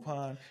do,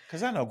 Groupon,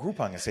 because I know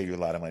Groupon can save you a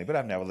lot of money, but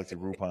I've never looked at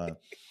Groupon.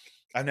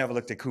 I've never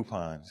looked at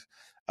coupons.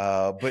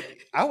 But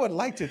I would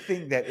like to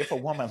think that if a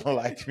woman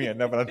liked me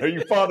enough, and I know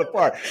you fall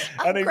apart.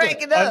 I'm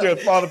cracking up. Andrea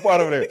fall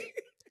apart over there.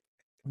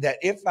 That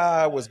if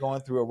I was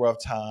going through a rough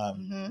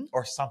time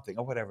or something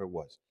or whatever it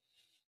was,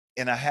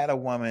 and I had a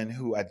woman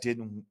who I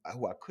couldn't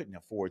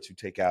afford to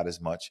take out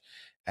as much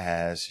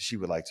as she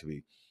would like to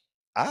be,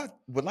 I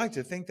would like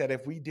to think that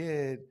if we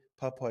did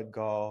putt-putt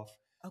golf,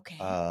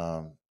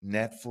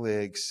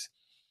 Netflix,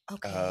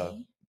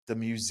 Okay. the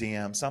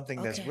museum,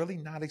 something that's really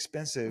not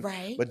expensive,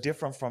 Right. but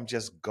different from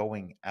just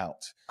going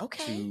out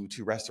Okay.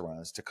 to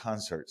restaurants, to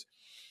concerts,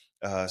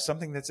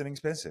 something that's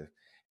inexpensive.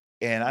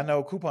 And I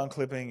know coupon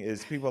clipping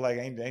is people like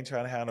ain't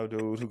trying to have no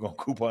dude who gonna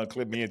coupon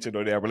clip me into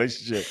no damn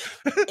relationship.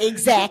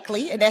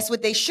 Exactly, and that's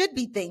what they should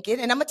be thinking.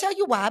 And I'm gonna tell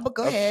you why. But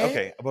go ahead.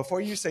 Okay,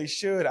 before you say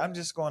should, I'm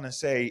just going to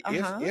say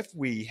if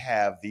we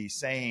have the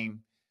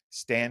same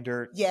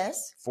standard,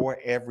 yes, for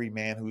every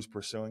man who's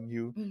pursuing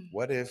you,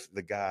 what if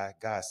the guy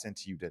God sent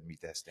to you doesn't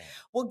meet that standard?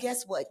 Well,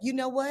 guess what? You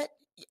know what?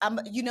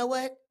 You know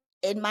what?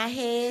 In my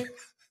head.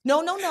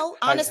 No.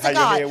 Honest to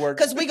God,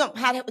 because we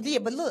gonna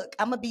but look,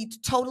 I'm gonna be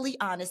totally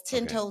honest,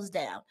 10 toes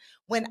down.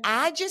 When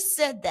I just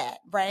said that,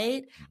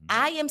 right?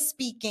 I am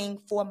speaking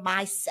for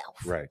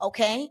myself, right?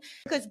 Okay,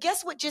 because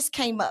guess what just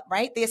came up,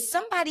 right? There's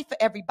somebody for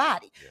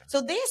everybody. Yeah.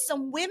 So there's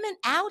some women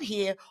out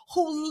here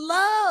who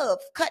love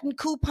cutting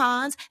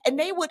coupons, and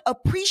they would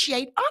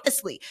appreciate,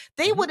 honestly,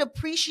 they would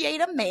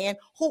appreciate a man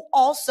who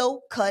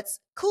also cuts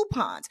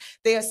coupons.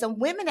 There are some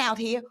women out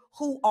here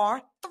who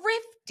are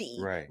thrifty,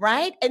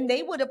 right? And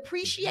they would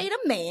appreciate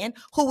a man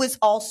who is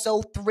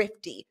also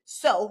thrifty.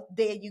 So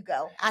there you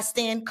go. I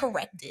stand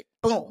corrected.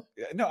 Boom.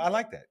 No, I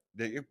like that.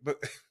 But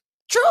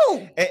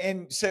true.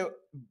 And so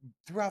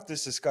throughout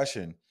this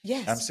discussion,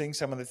 yes, I'm seeing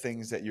some of the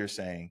things that you're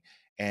saying,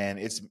 and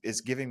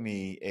it's giving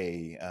me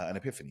an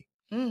epiphany.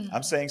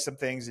 I'm saying some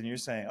things, and you're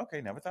saying,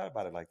 okay, never thought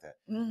about it like that.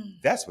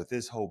 That's what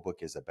this whole book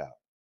is about.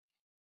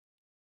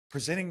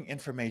 Presenting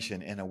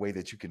information in a way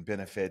that you can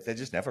benefit, that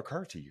just never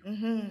occurred to you,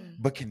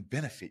 but can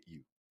benefit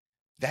you.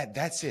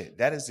 That's it.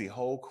 That is the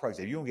whole crux.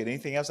 If you don't get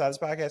anything else out of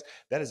this podcast,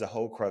 that is the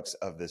whole crux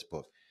of this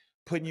book.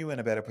 Putting you in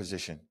a better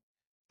position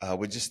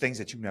with just things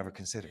that you never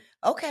considered.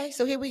 Okay,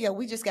 so here we go.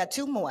 We just got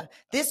two more.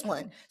 This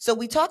one. So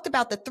we talked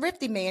about the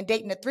thrifty man,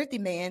 dating the thrifty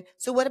man.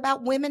 So what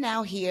about women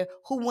out here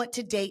who want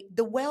to date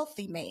the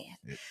wealthy man?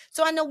 Yeah.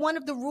 So I know one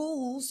of the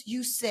rules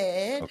you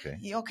said,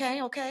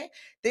 okay.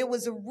 There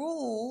was a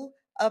rule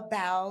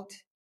about,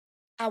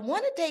 I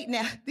want to date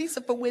now. These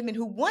are for women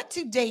who want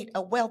to date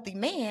a wealthy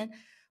man,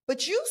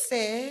 but you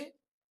said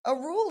a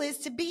rule is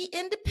to be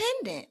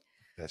independent.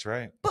 That's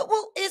right. But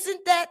well,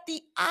 isn't that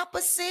the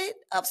opposite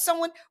of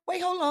someone?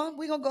 Wait, hold on.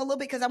 We're gonna go a little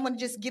bit because I'm gonna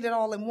just get it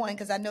all in one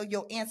because I know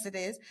you'll answer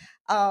this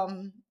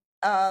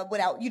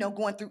without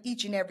going through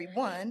each and every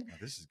one. Oh,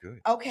 this is good.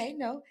 Okay,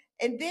 no.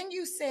 And then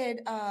you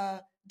said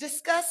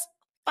discuss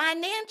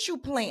financial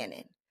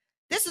planning.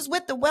 This is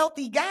with the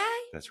wealthy guy.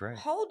 That's right.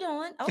 Hold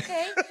on.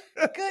 Okay.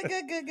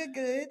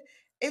 Good.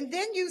 And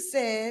then you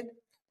said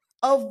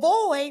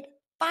avoid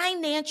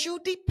financial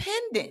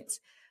dependence.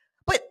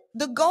 But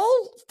the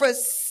goal for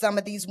some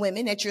of these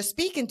women that you're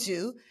speaking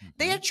to,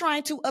 they're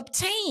trying to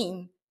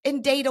obtain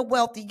and date a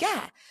wealthy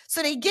guy.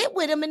 So they get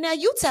with him, and now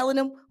you telling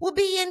them, well,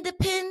 be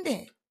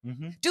independent.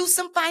 Do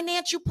some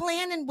financial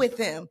planning with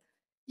him.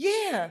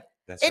 Yeah.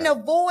 That's and right.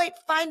 Avoid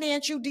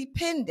financial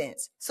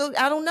dependence. So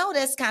I don't know,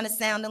 that's kind of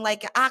sounding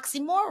like an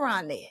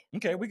oxymoron there.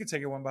 Okay, we can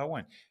take it one by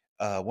one.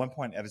 1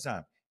 point at a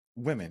time.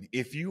 Women,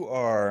 if you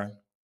are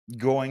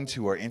going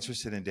to or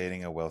interested in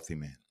dating a wealthy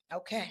man.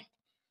 Okay.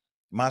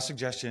 My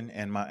suggestion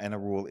and a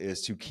rule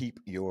is to keep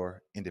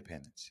your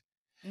independence.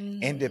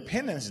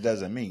 Independence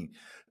doesn't mean,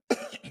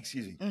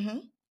 excuse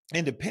me.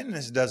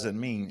 Independence doesn't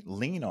mean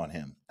lean on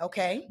him.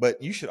 Okay.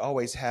 But you should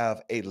always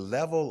have a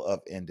level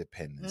of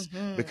independence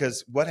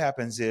because what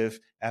happens if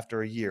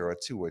after a year or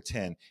 2 or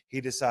 10, he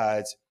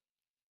decides,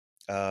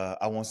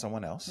 I want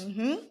someone else.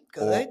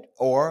 Good.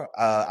 Or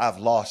I've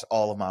lost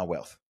all of my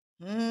wealth.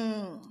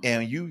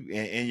 And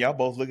y'all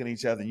both look at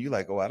each other and you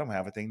like, oh, I don't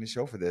have a thing to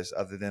show for this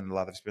other than a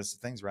lot of expensive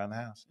things around the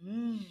house.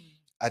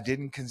 I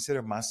didn't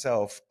consider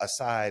myself a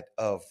side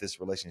of this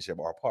relationship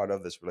or a part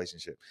of this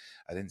relationship.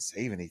 I didn't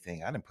save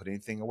anything. I didn't put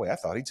anything away. I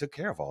thought he took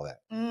care of all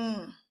that.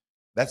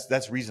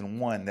 That's reason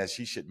one that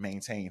she should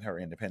maintain her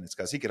independence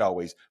because he could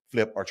always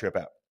flip or trip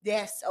out.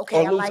 Yes.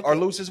 Okay. Or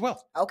lose his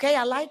wealth. Okay.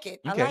 I like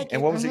it. Okay. I like it.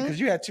 And what was it? Because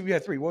you had 2, you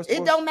had 3.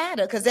 It don't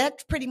matter because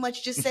that pretty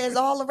much just says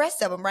all the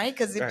rest of them, right?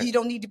 Because if you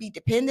don't need to be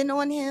dependent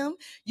on him,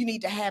 you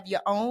need to have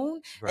your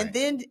own. Right. And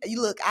then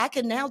look, I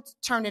can now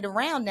turn it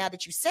around now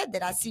that you said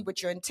that. I see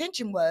what your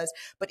intention was.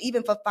 But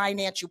even for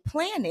financial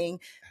planning,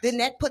 then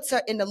that puts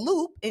her in the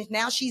loop. And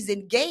now she's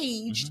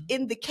engaged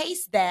in the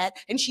case that,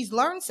 and she's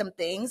learned some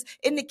things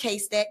in the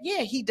case that,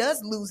 yeah, he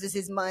does loses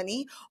his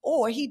money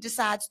or he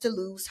decides to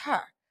lose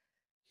her.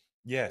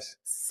 Yes.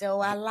 So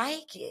I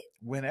like it.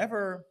 When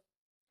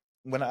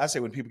I say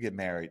when people get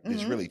married,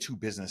 there's really 2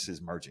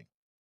 businesses merging.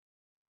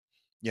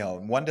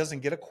 One doesn't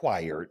get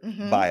acquired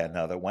by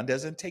another. One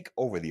doesn't take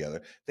over the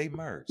other. They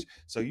merge.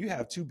 So you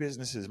have 2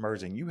 businesses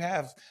merging. You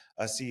have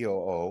a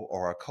COO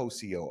or a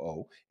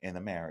co-COO in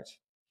a marriage,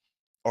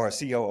 or a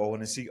COO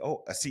and a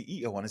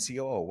CEO and a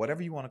COO,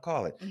 whatever you want to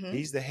call it.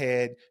 He's the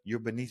head. You're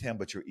beneath him,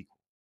 but you're equal.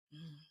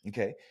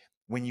 Okay.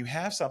 When you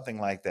have something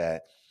like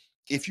that,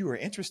 if you are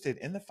interested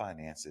in the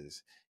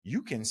finances,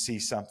 you can see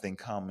something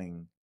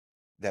coming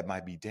that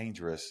might be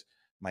dangerous.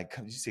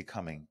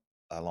 Coming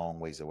a long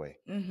ways away.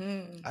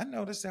 I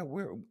noticed that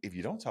if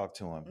you don't talk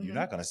to him, you're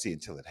not going to see it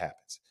until it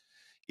happens.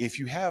 If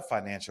you have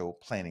financial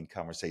planning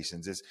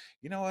conversations, it's,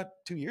 you know what,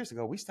 2 years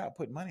ago, we stopped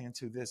putting money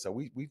into this. So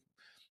we've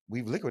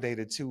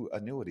liquidated 2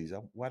 annuities.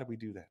 Why did we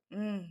do that?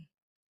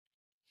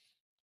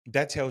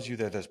 That tells you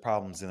that there's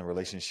problems in the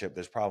relationship.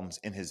 There's problems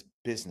in his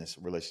business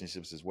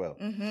relationships as well.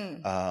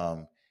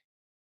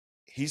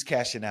 He's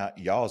cashing out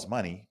y'all's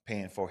money,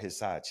 paying for his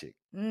side chick.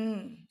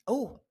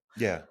 Oh,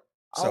 yeah.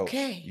 So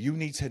okay. You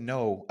need to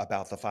know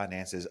about the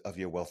finances of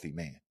your wealthy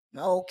man.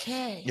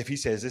 Okay. If he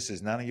says this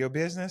is none of your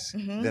business,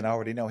 then I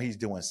already know he's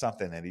doing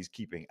something that he's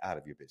keeping out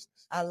of your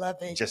business. I love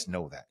it. Just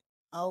know that.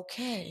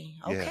 Okay.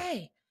 Yeah.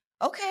 Okay.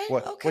 Okay.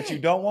 What you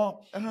don't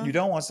want, you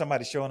don't want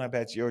somebody showing up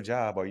at your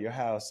job or your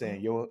house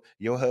saying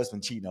your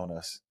husband cheating on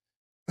us.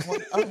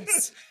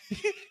 Us.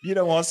 You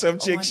don't want some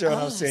chick showing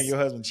up saying your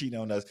husband cheating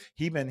on us.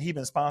 He been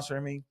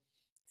sponsoring me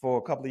for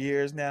a couple of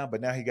years now,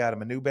 but now he got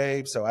him a new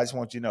babe. So I just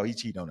want you to know he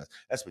cheating on us.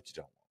 That's what you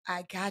don't want.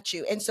 I got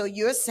you. And so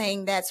you're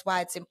saying that's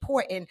why it's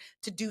important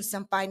to do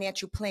some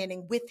financial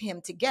planning with him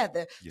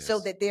together, so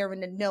that they're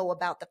in the know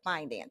about the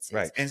finances.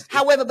 Right.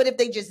 However, but if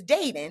they just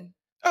dating.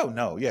 Oh,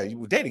 no. Yeah.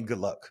 You dating. Good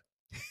luck.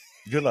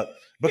 Good luck.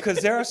 Because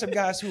there are some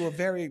guys who are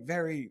very,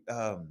 very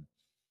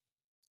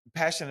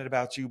passionate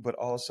about you, but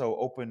also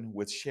open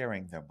with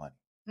sharing their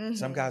money.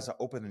 Some guys are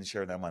open and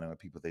sharing their money with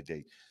people they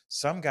date.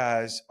 Some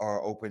guys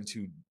are open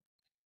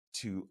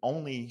to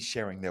only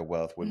sharing their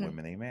wealth with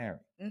women they marry.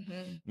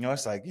 You know,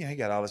 it's like, he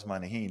got all this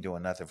money. He ain't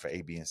doing nothing for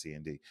A, B, and C,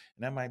 and D. And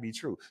that might be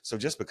true. So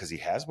just because he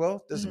has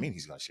wealth doesn't mean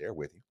he's going to share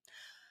with you.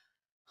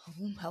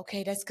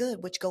 Okay, that's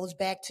good. Which goes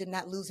back to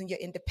not losing your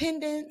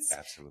independence.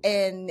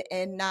 Absolutely.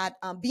 And not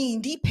being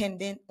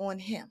dependent on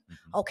him.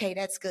 Okay,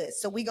 that's good.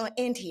 So we're going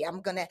to end here.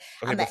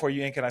 Before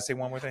you end, can I say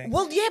one more thing?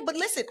 Well, yeah, but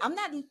listen, I'm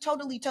not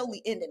totally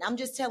ending. I'm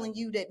just telling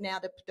you that now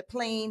the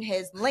plane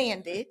has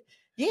landed.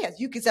 Yes,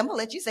 you can. I'm gonna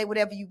let you say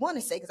whatever you want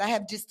to say, because I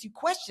have just 2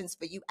 questions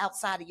for you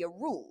outside of your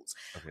rules.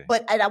 Okay.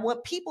 But I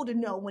want people to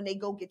know when they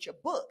go get your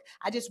book.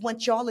 I just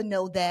want y'all to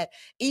know that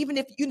even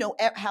if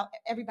how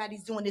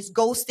everybody's doing this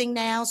ghosting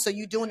now, so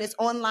you're doing this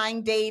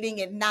online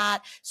dating and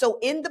not. So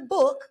in the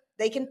book,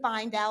 they can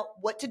find out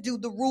what to do,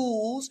 the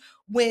rules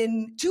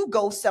when to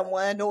ghost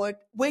someone or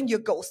when you're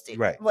ghosted,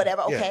 right?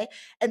 Whatever. Yeah. Okay.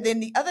 And then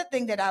the other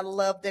thing that I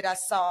love that I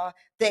saw,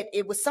 that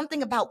it was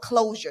something about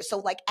closure. So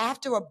like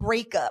after a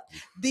breakup,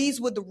 these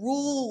were the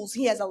rules.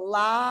 He has a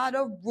lot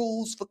of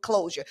rules for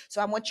closure. So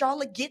I want y'all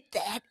to get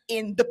that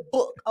in the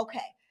book. Okay.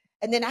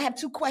 And then I have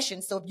 2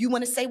 questions. So if you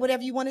want to say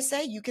whatever you want to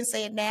say, you can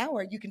say it now,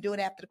 or you can do it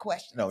after the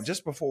question. No,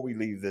 just before we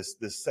leave this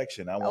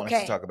section, I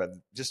wanted to talk about,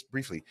 just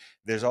briefly,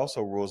 there's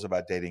also rules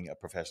about dating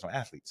professional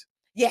athletes.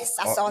 Yes,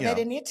 I saw that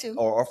in there too.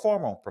 Or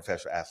former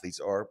professional athletes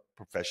or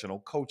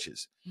professional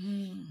coaches.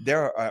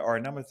 There are a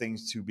number of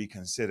things to be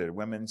considered.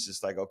 Women's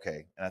just like,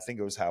 okay, and I think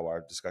it was how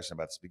our discussion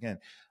about this began.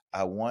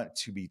 I want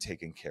to be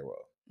taken care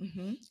of.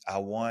 I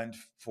want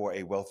for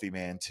a wealthy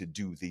man to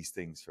do these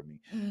things for me.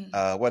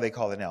 What they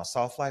call it now,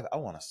 soft life. I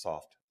want a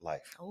soft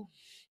life.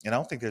 And I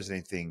don't think there's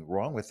anything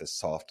wrong with a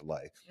soft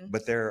life,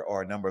 but there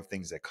are a number of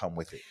things that come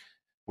with it,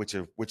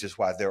 which is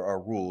why there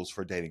are rules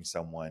for dating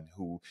someone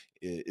who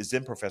is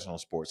in professional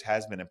sports,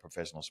 has been in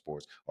professional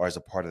sports, or is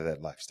a part of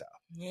that lifestyle.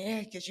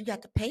 Yeah, because you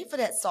got to pay for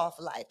that soft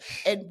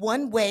life in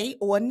one way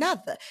or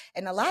another.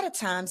 And a lot of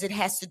times it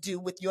has to do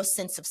with your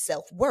sense of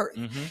self-worth.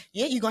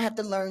 Yeah, you're going to have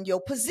to learn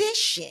your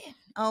position.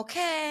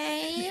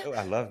 Okay. Oh,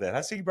 I love that.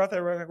 I see you brought that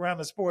around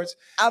the sports.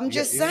 I'm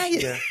just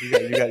saying. Yeah,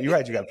 you're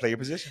right. You got to play your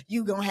position.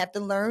 You're going to have to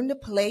learn to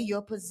play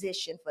your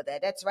position for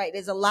that. That's right.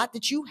 There's a lot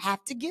that you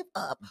have to give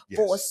up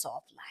for a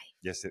soft life.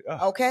 Yes.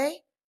 Okay.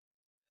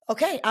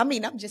 Okay. I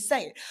mean, I'm just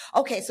saying.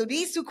 Okay. So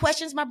these 2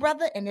 questions, my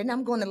brother, and then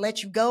I'm going to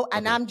let you go.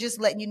 And I'm just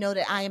letting you know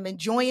that I am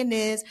enjoying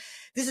this.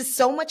 This is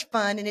so much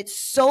fun and it's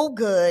so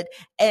good.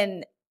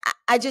 And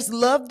I just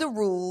love the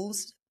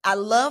rules. I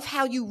love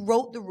how you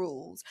wrote the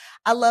rules.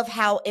 I love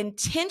how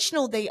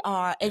intentional they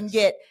are, and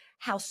yet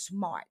how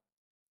smart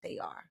they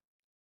are.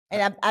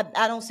 And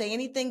I don't say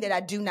anything that I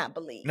do not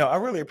believe. No, I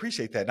really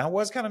appreciate that. And I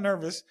was kind of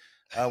nervous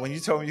when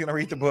you told me you're going to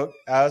read the book.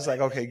 I was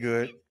like, okay,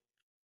 good.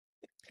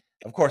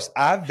 Of course,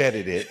 I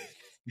vetted it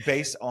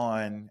based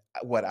on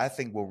what I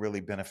think will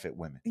really benefit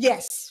women.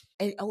 Yes.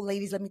 And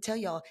ladies, let me tell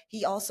y'all,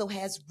 he also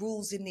has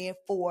rules in there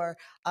for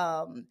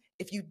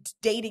if you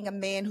dating a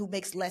man who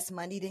makes less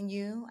money than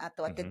you. I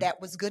thought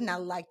that was good, and I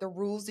like the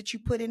rules that you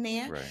put in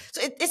there. Right.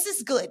 So this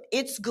is good.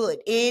 It's good.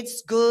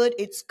 It's good.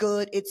 It's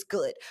good. It's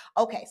good.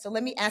 Okay, so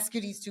let me ask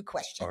you these 2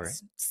 questions. All right.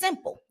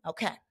 Simple.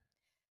 Okay.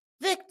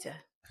 Victor,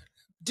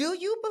 do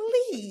you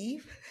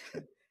believe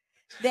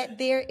that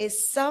there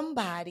is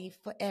somebody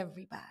for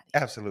everybody?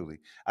 Absolutely.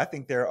 I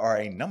think there are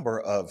a number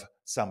of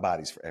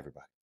somebodies for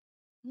everybody.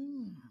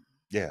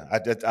 Yeah, I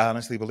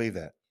honestly believe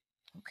that.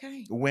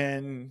 Okay.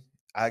 When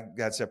I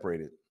got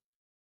separated,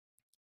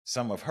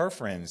 some of her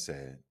friends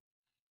said,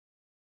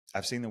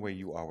 I've seen the way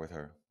you are with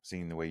her,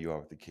 seen the way you are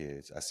with the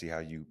kids. I see how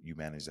you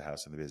manage the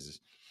house and the business.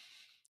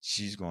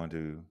 She's going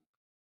to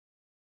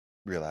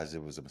realize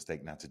it was a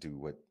mistake not to do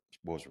what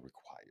was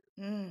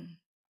required.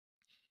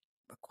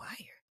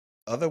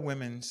 Other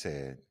women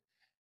said,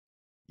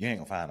 you ain't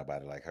gonna find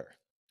nobody like her.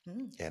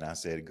 And I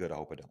said, good, I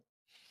hope I don't.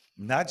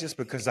 Not just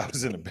because I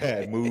was in a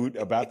bad mood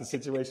about the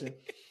situation.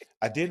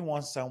 I didn't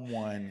want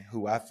someone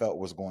who I felt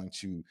was going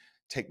to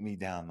take me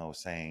down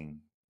those same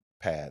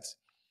paths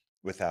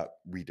without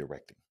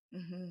redirecting.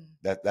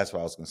 That's what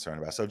I was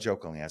concerned about. So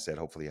jokingly, I said,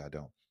 hopefully I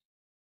don't.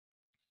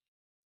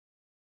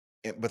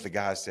 But the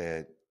guy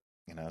said,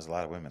 there's a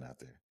lot of women out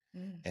there,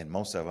 and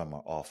most of them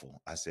are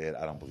awful. I said,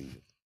 I don't believe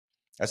it.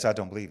 I said, I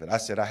don't believe it. I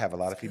said, I have a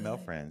lot of female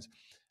friends.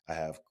 I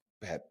have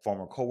had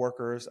former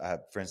coworkers. I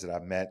have friends that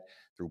I've met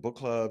through book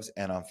clubs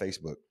and on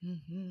Facebook.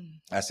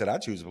 I said, I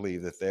choose to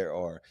believe that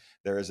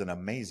there is an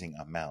amazing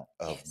amount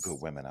of good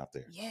women out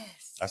there.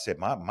 Yes. I said,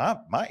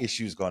 my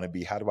issue is going to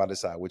be, how do I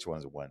decide which one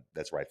is the one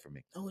that's right for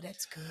me? Oh,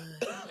 that's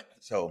good.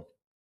 So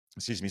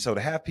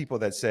to have people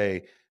that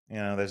say,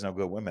 there's no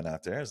good women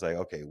out there, it's like,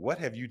 okay, what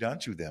have you done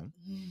to them?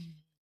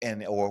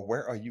 Or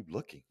where are you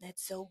looking?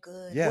 That's so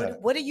good. Yeah.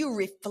 What are you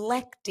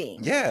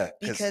reflecting? Yeah.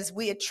 Because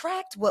we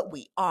attract what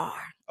we are.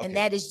 Okay. And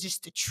that is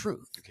just the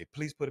truth. Okay,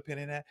 please put a pin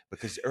in that,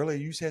 because earlier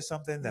you said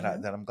something that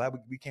I'm glad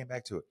we came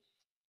back to it.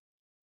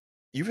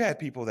 You've had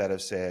people that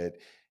have said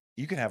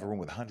you can have a room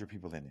with 100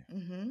 people in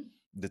there.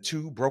 The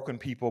two broken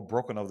people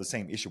broken over the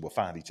same issue will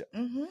find each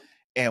other.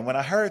 And when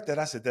I heard that,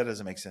 I said, that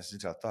doesn't make sense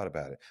until I thought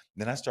about it.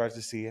 Then I started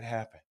to see it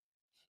happen.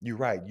 You're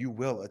right. You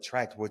will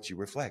attract what you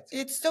reflect.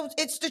 It's the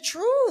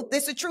truth.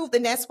 It's the truth.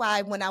 And that's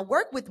why when I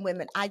work with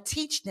women, I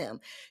teach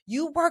them,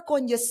 you work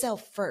on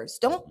yourself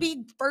first. Don't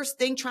be first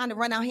thing trying to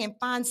run out here and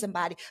find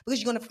somebody,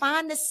 because you're going to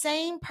find the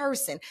same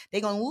person. They're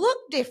going to look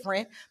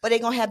different, but they're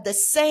going to have the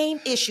same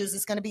issues.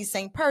 It's going to be the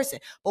same person.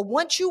 But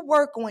once you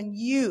work on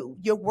you,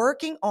 you're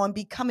working on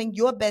becoming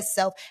your best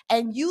self,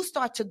 and you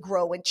start to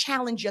grow and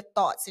challenge your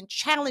thoughts and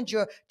challenge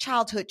your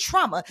childhood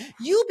trauma,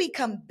 you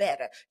become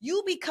better.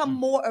 You become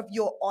more of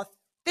your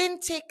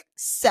authentic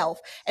self.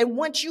 And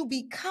once you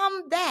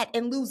become that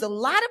and lose a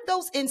lot of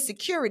those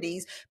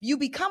insecurities, you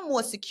become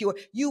more secure.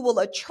 You will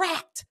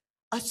attract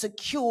a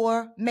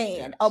secure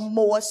man, a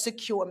more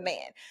secure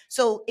man.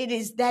 So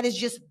that is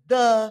just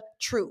the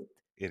truth.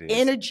 It is.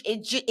 Energy,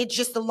 it's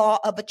just the law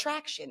of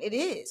attraction. It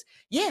is.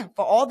 Yeah.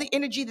 For all the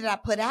energy that I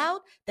put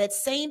out, that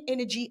same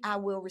energy I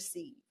will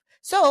receive.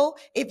 So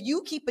if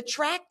you keep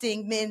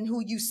attracting men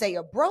who you say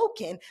are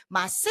broken,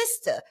 my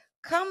sister,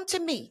 come to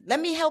me. Let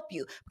me help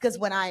you. Because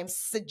what I'm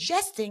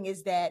suggesting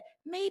is that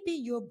maybe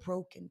you're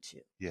broken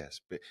too.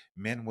 Yes, but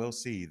men will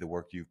see the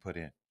work you've put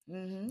in.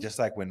 Just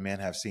like when men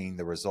have seen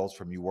the results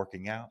from you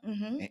working out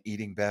and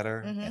eating better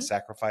and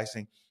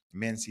sacrificing,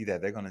 men see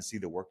that. They're going to see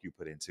the work you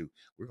put in too.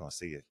 We're going to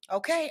see it.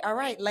 Okay. All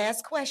right.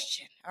 Last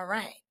question. All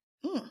right.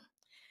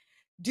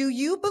 Do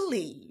you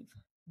believe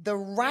the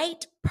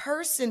right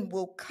person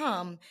will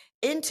come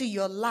into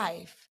your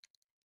life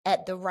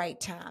at the right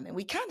time? And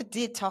we kind of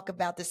did talk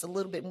about this a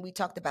little bit when we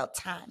talked about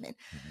timing.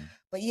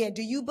 But yeah,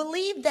 do you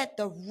believe that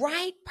the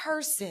right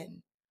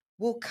person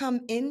will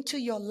come into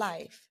your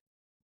life?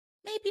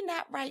 Maybe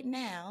not right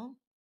now,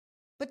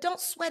 but don't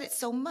sweat it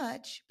so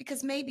much,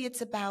 because maybe it's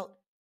about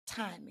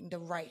timing, the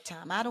right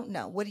time. I don't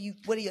know. What are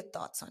your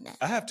thoughts on that?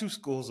 I have two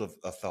schools of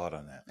thought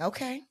on that.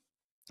 Okay.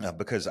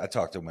 Because I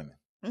talk to women.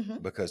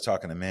 Because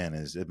talking to men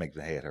it makes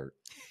my head hurt.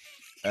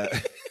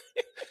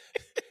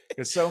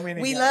 So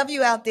many. We love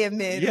you out there,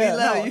 men. Yeah, we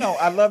love you. No,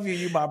 I love you.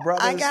 You my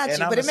brothers. I got you,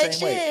 but it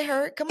makes your head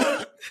hurt. Come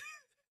on.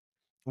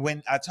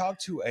 When I talk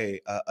to a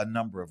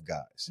number of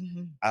guys,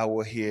 I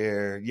will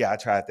hear, I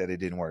tried that. It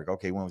didn't work.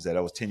 Okay, when was that?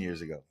 That was 10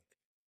 years ago.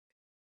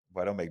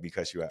 Boy, don't make me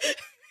cuss you out.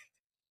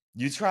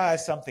 You tried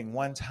something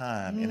one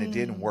time and it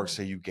didn't work,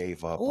 so you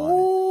gave up on it.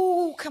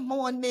 Ooh, come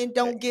on, men.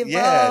 Don't give up.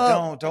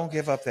 Yeah, don't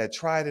give up that.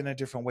 Try it in a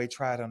different way.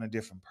 Try it on a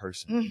different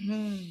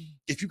person.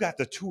 If you got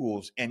the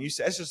tools, and it's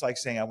just like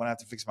saying, I went out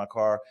to fix my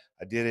car.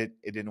 I did it.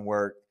 It didn't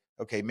work.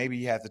 Okay, maybe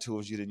you had the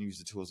tools. You didn't use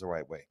the tools the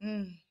right way.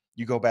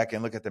 You go back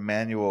and look at the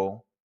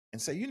manual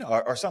and say,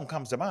 or something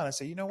comes to mind and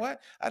say, you know what?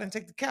 I didn't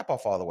take the cap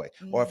off all the way.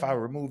 Or if I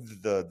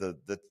removed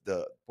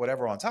the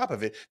whatever on top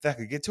of it, that I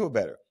could get to it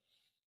better.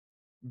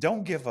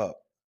 Don't give up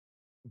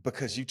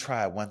because you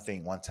tried one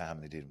thing one time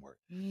and it didn't work.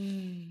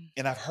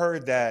 And I've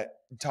heard that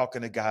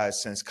talking to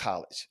guys since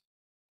college.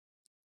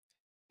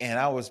 And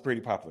I was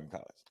pretty popular in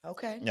college.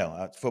 Okay.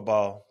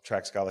 Football,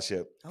 track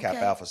scholarship, Kappa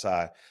Alpha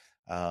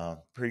Psi.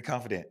 Pretty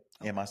confident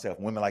in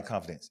myself. Women like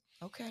confidence.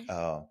 Okay.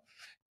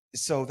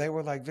 So they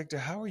were like, Victor,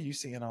 how are you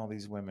seeing all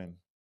these women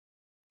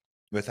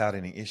without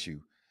any issue?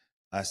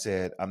 I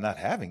said, I'm not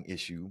having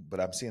issue,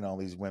 but I'm seeing all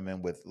these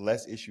women with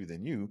less issue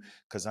than you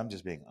because I'm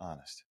just being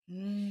honest.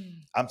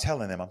 I'm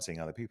telling them I'm seeing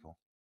other people.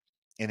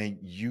 And then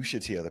you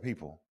should see other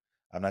people.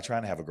 I'm not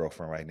trying to have a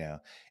girlfriend right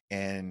now.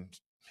 And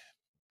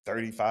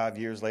 35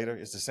 years later,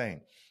 it's the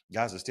same.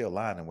 Guys are still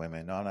lying to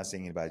women. No, I'm not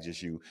seeing anybody,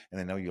 just you. And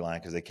they know you're lying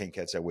because they can't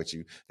catch up with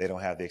you. They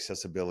don't have the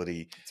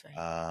accessibility. That's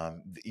right.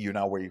 You're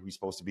not where you're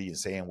supposed to be and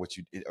saying what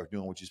you are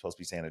doing, what you're supposed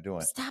to be saying or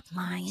doing. Stop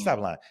lying. Stop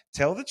lying.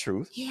 Tell the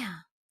truth. Yeah.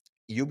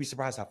 You'll be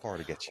surprised how far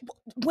to get you.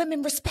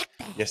 Women respect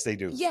that. Yes, they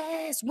do.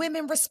 Yes,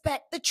 women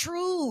respect the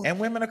truth. And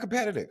women are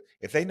competitive.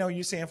 If they know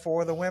you're seeing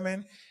 4 other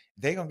women,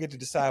 they're going to get to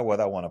decide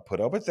whether I want to put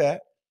up with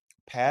that,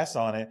 pass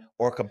on it,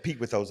 or compete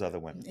with those other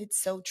women. It's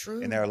so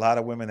true. And there are a lot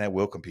of women that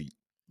will compete.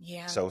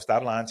 Yeah. So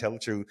stop lying, tell the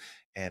truth,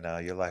 and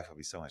your life will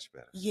be so much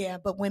better. Yeah,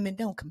 but women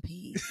don't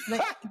compete.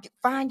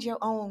 Find your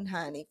own,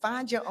 honey.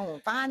 Find your own.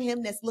 Find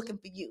him that's looking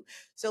for you.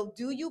 So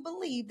do you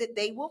believe that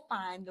they will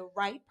find the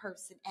right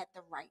person at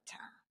the right time?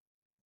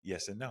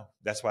 Yes and no.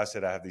 That's why I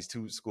said I have these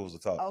two schools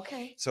of thought.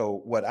 Okay.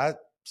 So what I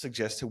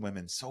suggest to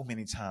women so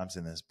many times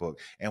in this book,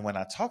 and when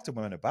I talk to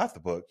women about the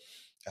book,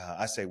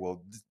 I say,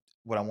 well,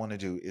 what I want to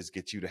do is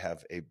get you to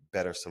have a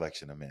better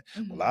selection of men.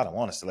 Mm-hmm. Well, I don't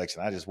want a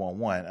selection. I just want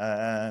one.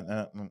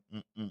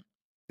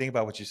 Think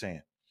about what you're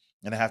saying.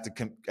 And I have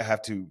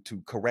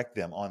to correct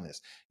them on this.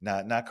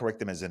 Not correct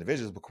them as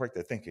individuals, but correct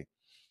their thinking.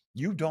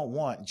 You don't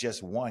want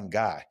just one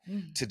guy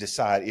to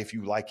decide if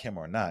you like him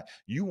or not.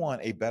 You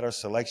want a better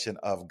selection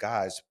of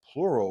guys,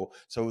 plural,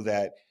 so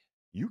that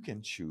you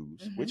can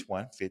choose which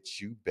one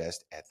fits you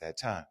best at that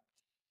time.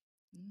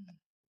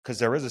 Because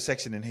there is a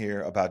section in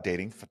here about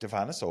dating to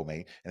find a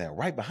soulmate. And then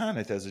right behind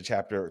it, there's a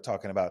chapter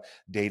talking about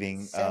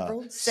dating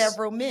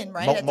several men,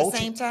 right? At the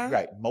same time?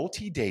 Right.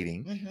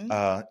 Multi-dating,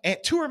 and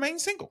two remain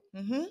single.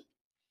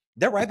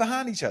 They're right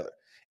behind each other.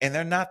 And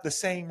they're not the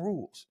same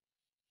rules.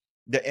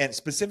 And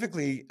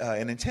specifically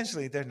and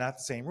intentionally, they're not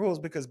the same rules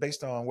because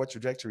based on what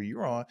trajectory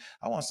you're on,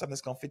 I want something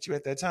that's going to fit you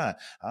at that time.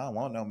 I don't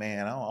want no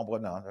man.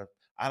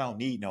 I don't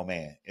need no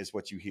man is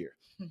what you hear.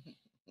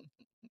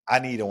 I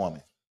need a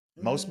woman.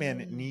 Most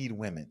men need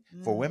women.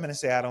 For women to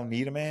say, I don't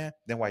need a man,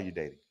 then why are you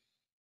dating?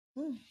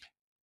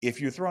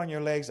 If you're throwing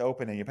your legs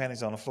open and your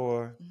panties on the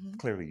floor,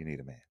 clearly you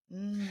need a man.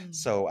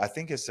 So I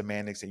think it's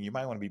semantics, and you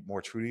might want to be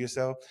more true to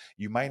yourself.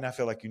 You might not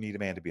feel like you need a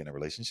man to be in a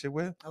relationship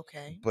with.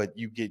 Okay. But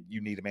you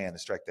need a man to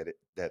scratch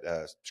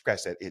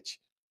that itch.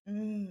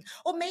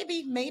 Or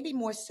maybe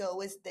more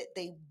so is that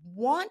they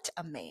want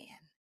a man,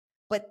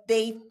 but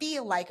they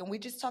feel like, and we're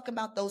just talking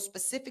about those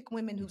specific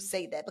women who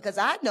say that, because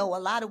I know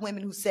a lot of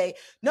women who say,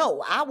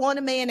 no, I want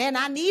a man and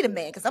I need a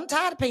man because I'm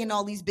tired of paying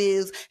all these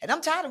bills and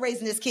I'm tired of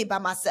raising this kid by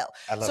myself.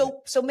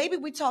 So maybe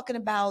we're talking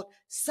about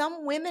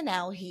some women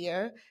out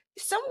here.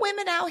 Some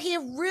women out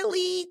here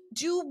really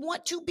do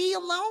want to be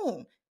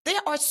alone. There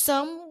are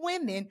some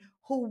women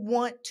who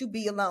want to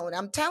be alone.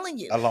 I'm telling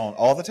you. Alone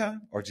all the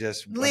time or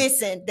just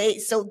listen,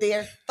 so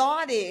their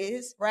thought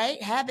is,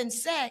 right, having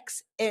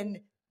sex and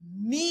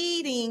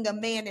meeting a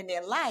man in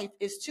their life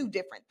is two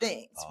different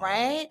things,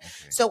 right? Okay.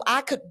 So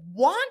I could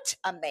want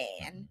a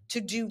man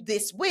to do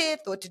this with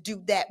or to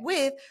do that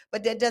with,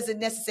 but that doesn't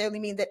necessarily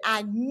mean that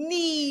I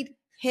need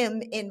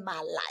him in my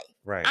life.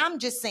 Right. I'm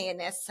just saying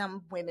that's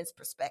some women's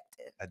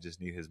perspective. I just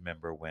need his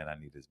member when I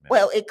need his member.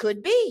 Well, it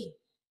could be.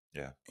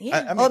 Yeah.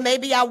 I mean, or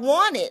maybe I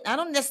want it. I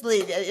don't necessarily,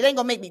 it ain't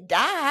gonna make me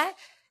die.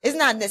 It's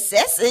not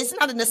necessity. It's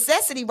not a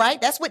necessity, right?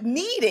 That's what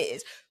need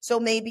is. So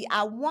maybe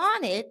I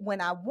want it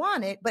when I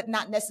want it, but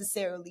not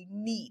necessarily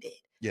need it.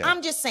 Yeah.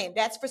 I'm just saying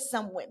that's for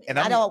some women, and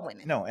not all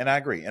women. No, and I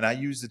agree. And I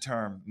use the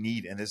term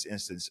need in this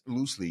instance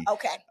loosely.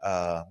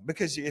 Okay.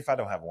 Because if I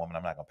don't have a woman,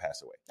 I'm not going to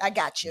pass away. I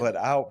got you. But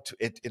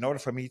in order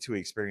for me to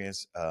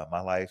experience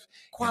my life.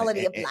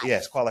 Quality of life.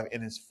 Yes, quality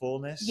in its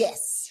fullness.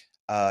 Yes.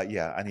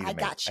 Yeah, I need a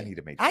mate. I need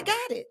a mate.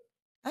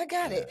 I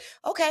got it.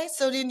 Okay,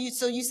 so you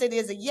say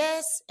there's a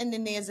yes, and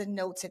then there's a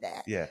no to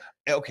that. Yeah.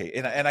 Okay,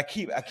 and I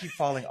keep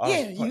falling off.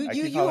 Yeah,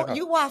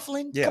 you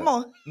waffling. Yeah. Come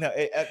on.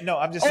 No,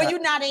 I'm just. Or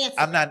you're not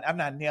answering. I'm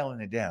not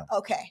nailing it down.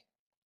 Okay.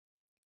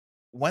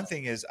 One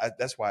thing is,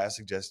 that's why I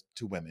suggest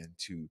to women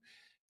to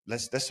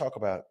let's talk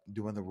about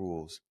doing the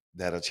rules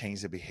that'll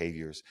change the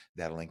behaviors,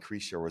 that'll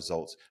increase your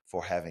results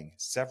for having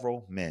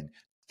several men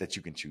that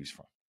you can choose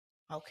from.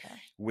 Okay.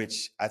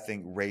 Which I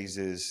think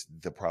raises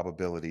the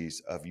probabilities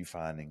of you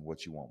finding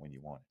what you want when you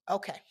want it.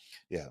 Okay.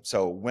 Yeah.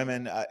 So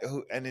women, I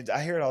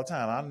hear it all the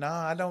time.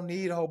 I don't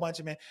need a whole bunch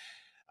of men.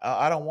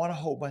 I don't want a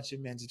whole bunch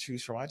of men to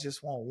choose from. I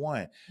just want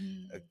one.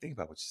 Think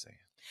about what you're saying.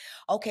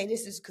 Okay,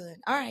 this is good.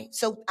 All right.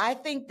 So I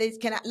think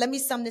let me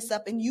sum this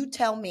up and you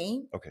tell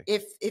me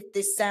if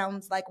this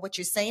sounds like what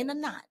you're saying or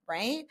not,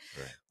 right?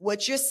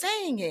 What you're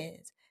saying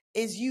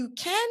is you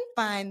can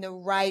find the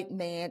right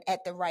man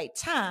at the right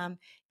time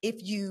if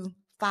you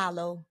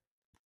follow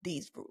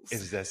these rules. It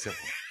is that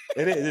simple.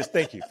 It is.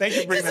 Thank you. Thank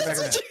you for bringing that back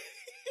around.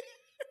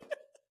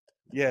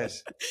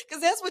 Yes.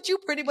 Because that's what you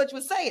pretty much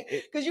was saying.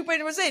 Because you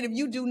pretty much saying, if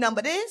you do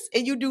number this,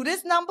 and you do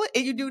this number,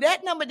 and you do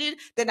that number,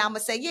 then I'm going to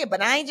say, yeah, but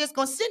I ain't just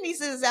going to send these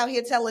sisters out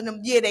here telling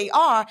them, yeah, they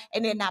are,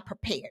 and they're not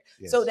prepared.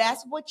 Yes. So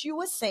that's what you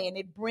were saying.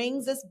 It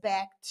brings us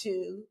back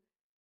to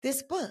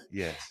this book.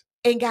 Yes.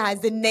 And guys,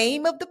 the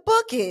name of the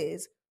book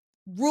is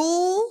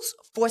Rules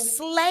for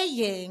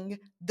Slaying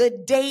the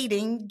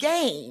Dating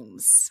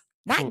Games.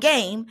 Not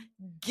games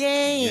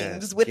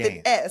yes, with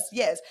an S.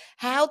 Yes.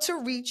 How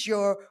to Reach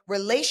Your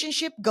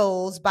Relationship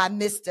Goals by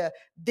Mr.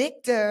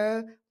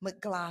 Victor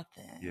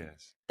McGlothin.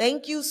 Yes.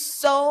 Thank you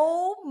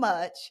so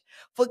much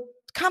for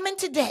coming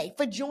today,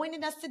 for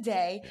joining us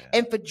today,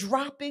 and for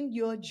dropping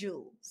your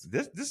jewels.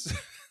 This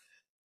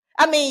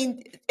I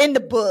mean, in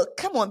the book.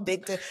 Come on,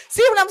 Victor.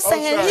 See what I'm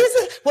saying?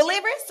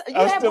 You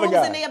have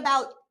rules in there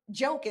about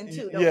joking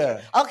too, don't Yeah.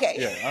 you? Okay.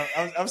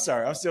 Yeah. I'm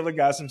sorry. I'm still a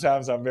guy.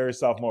 Sometimes I'm very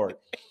sophomoric.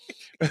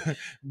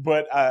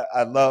 But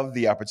I love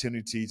the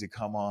opportunity to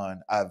come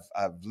on. I've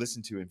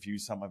listened to and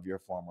viewed some of your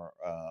former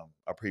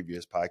a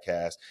previous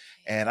podcast,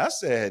 and I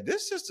said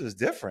this sister's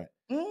different.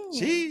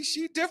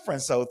 She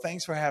different. So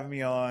thanks for having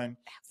me on.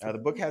 The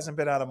book hasn't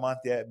been out a month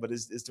yet, but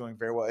it's doing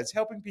very well. It's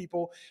helping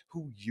people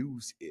who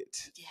use it.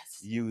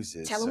 Yes. Use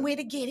it. Tell them where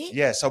to get it.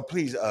 Yeah. So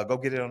please go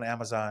get it on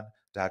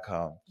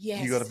Amazon.com.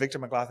 Yes. You go to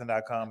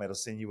victormcglothin.com. It'll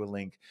send you a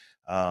link.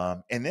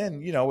 And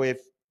then,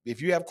 if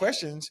you have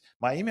questions,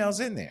 my email's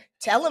in there.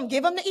 Tell them,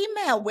 give them the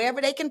email, wherever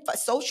they can,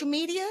 social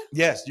media.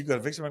 Yes, you go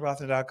to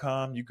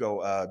victormcglothin.com. You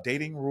go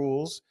Dating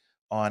Rules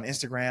on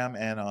Instagram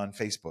and on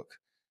Facebook.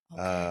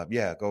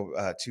 Okay.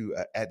 Go to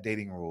at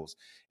Dating Rules.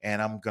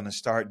 And I'm going to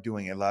start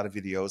doing a lot of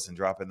videos and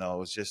dropping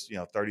those, just,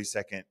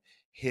 30-second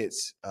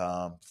hits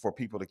for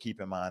people to keep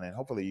in mind. And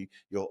hopefully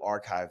you'll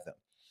archive them.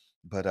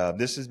 But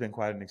this has been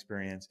quite an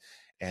experience.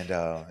 And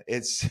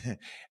it's...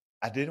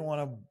 I didn't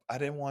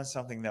want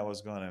something that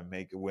was going to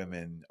make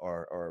women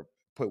or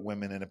put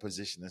women in a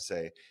position to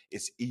say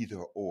it's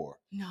either or.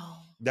 No.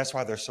 That's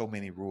why there's so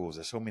many rules.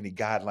 There's so many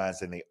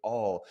guidelines, and they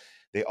all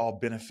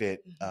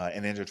benefit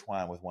and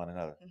intertwine with one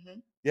another. Mm-hmm.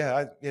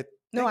 Yeah.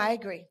 I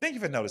agree. Thank you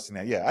for noticing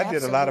that. Yeah, I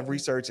did a lot of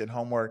research and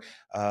homework.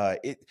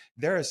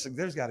 There's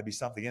got to be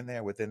something in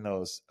there within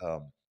those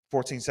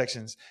 14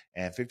 sections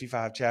and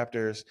 55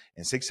 chapters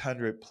and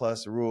 600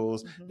 plus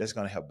rules that's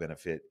going to help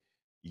benefit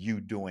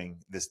you doing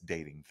this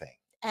dating thing.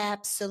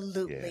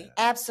 Absolutely. Yeah.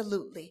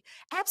 Absolutely.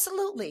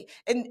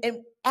 And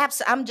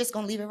I'm just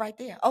going to leave it right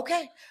there.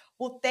 Okay.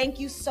 Well, thank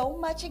you so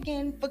much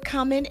again for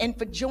coming and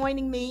for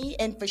joining me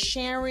and for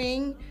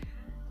sharing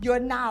your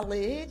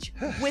knowledge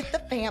with the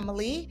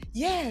family.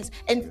 Yes.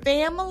 And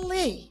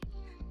family,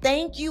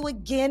 thank you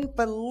again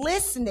for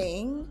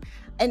listening.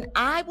 And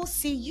I will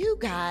see you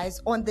guys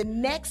on the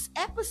next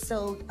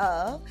episode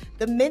of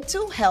the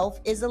Mental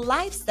Health is a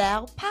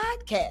Lifestyle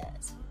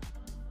podcast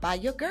by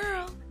your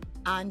girl,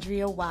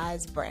 Andrea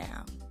Wise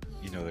Brown.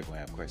 You know they're going to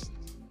have questions.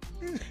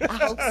 I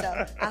hope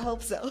so. I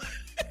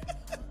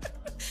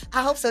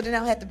hope so. Then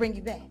I'll have to bring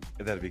you back.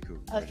 That'd be cool.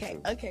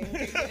 Okay.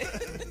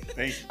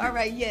 Thank you. All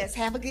right. Yes.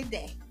 Have a good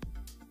day.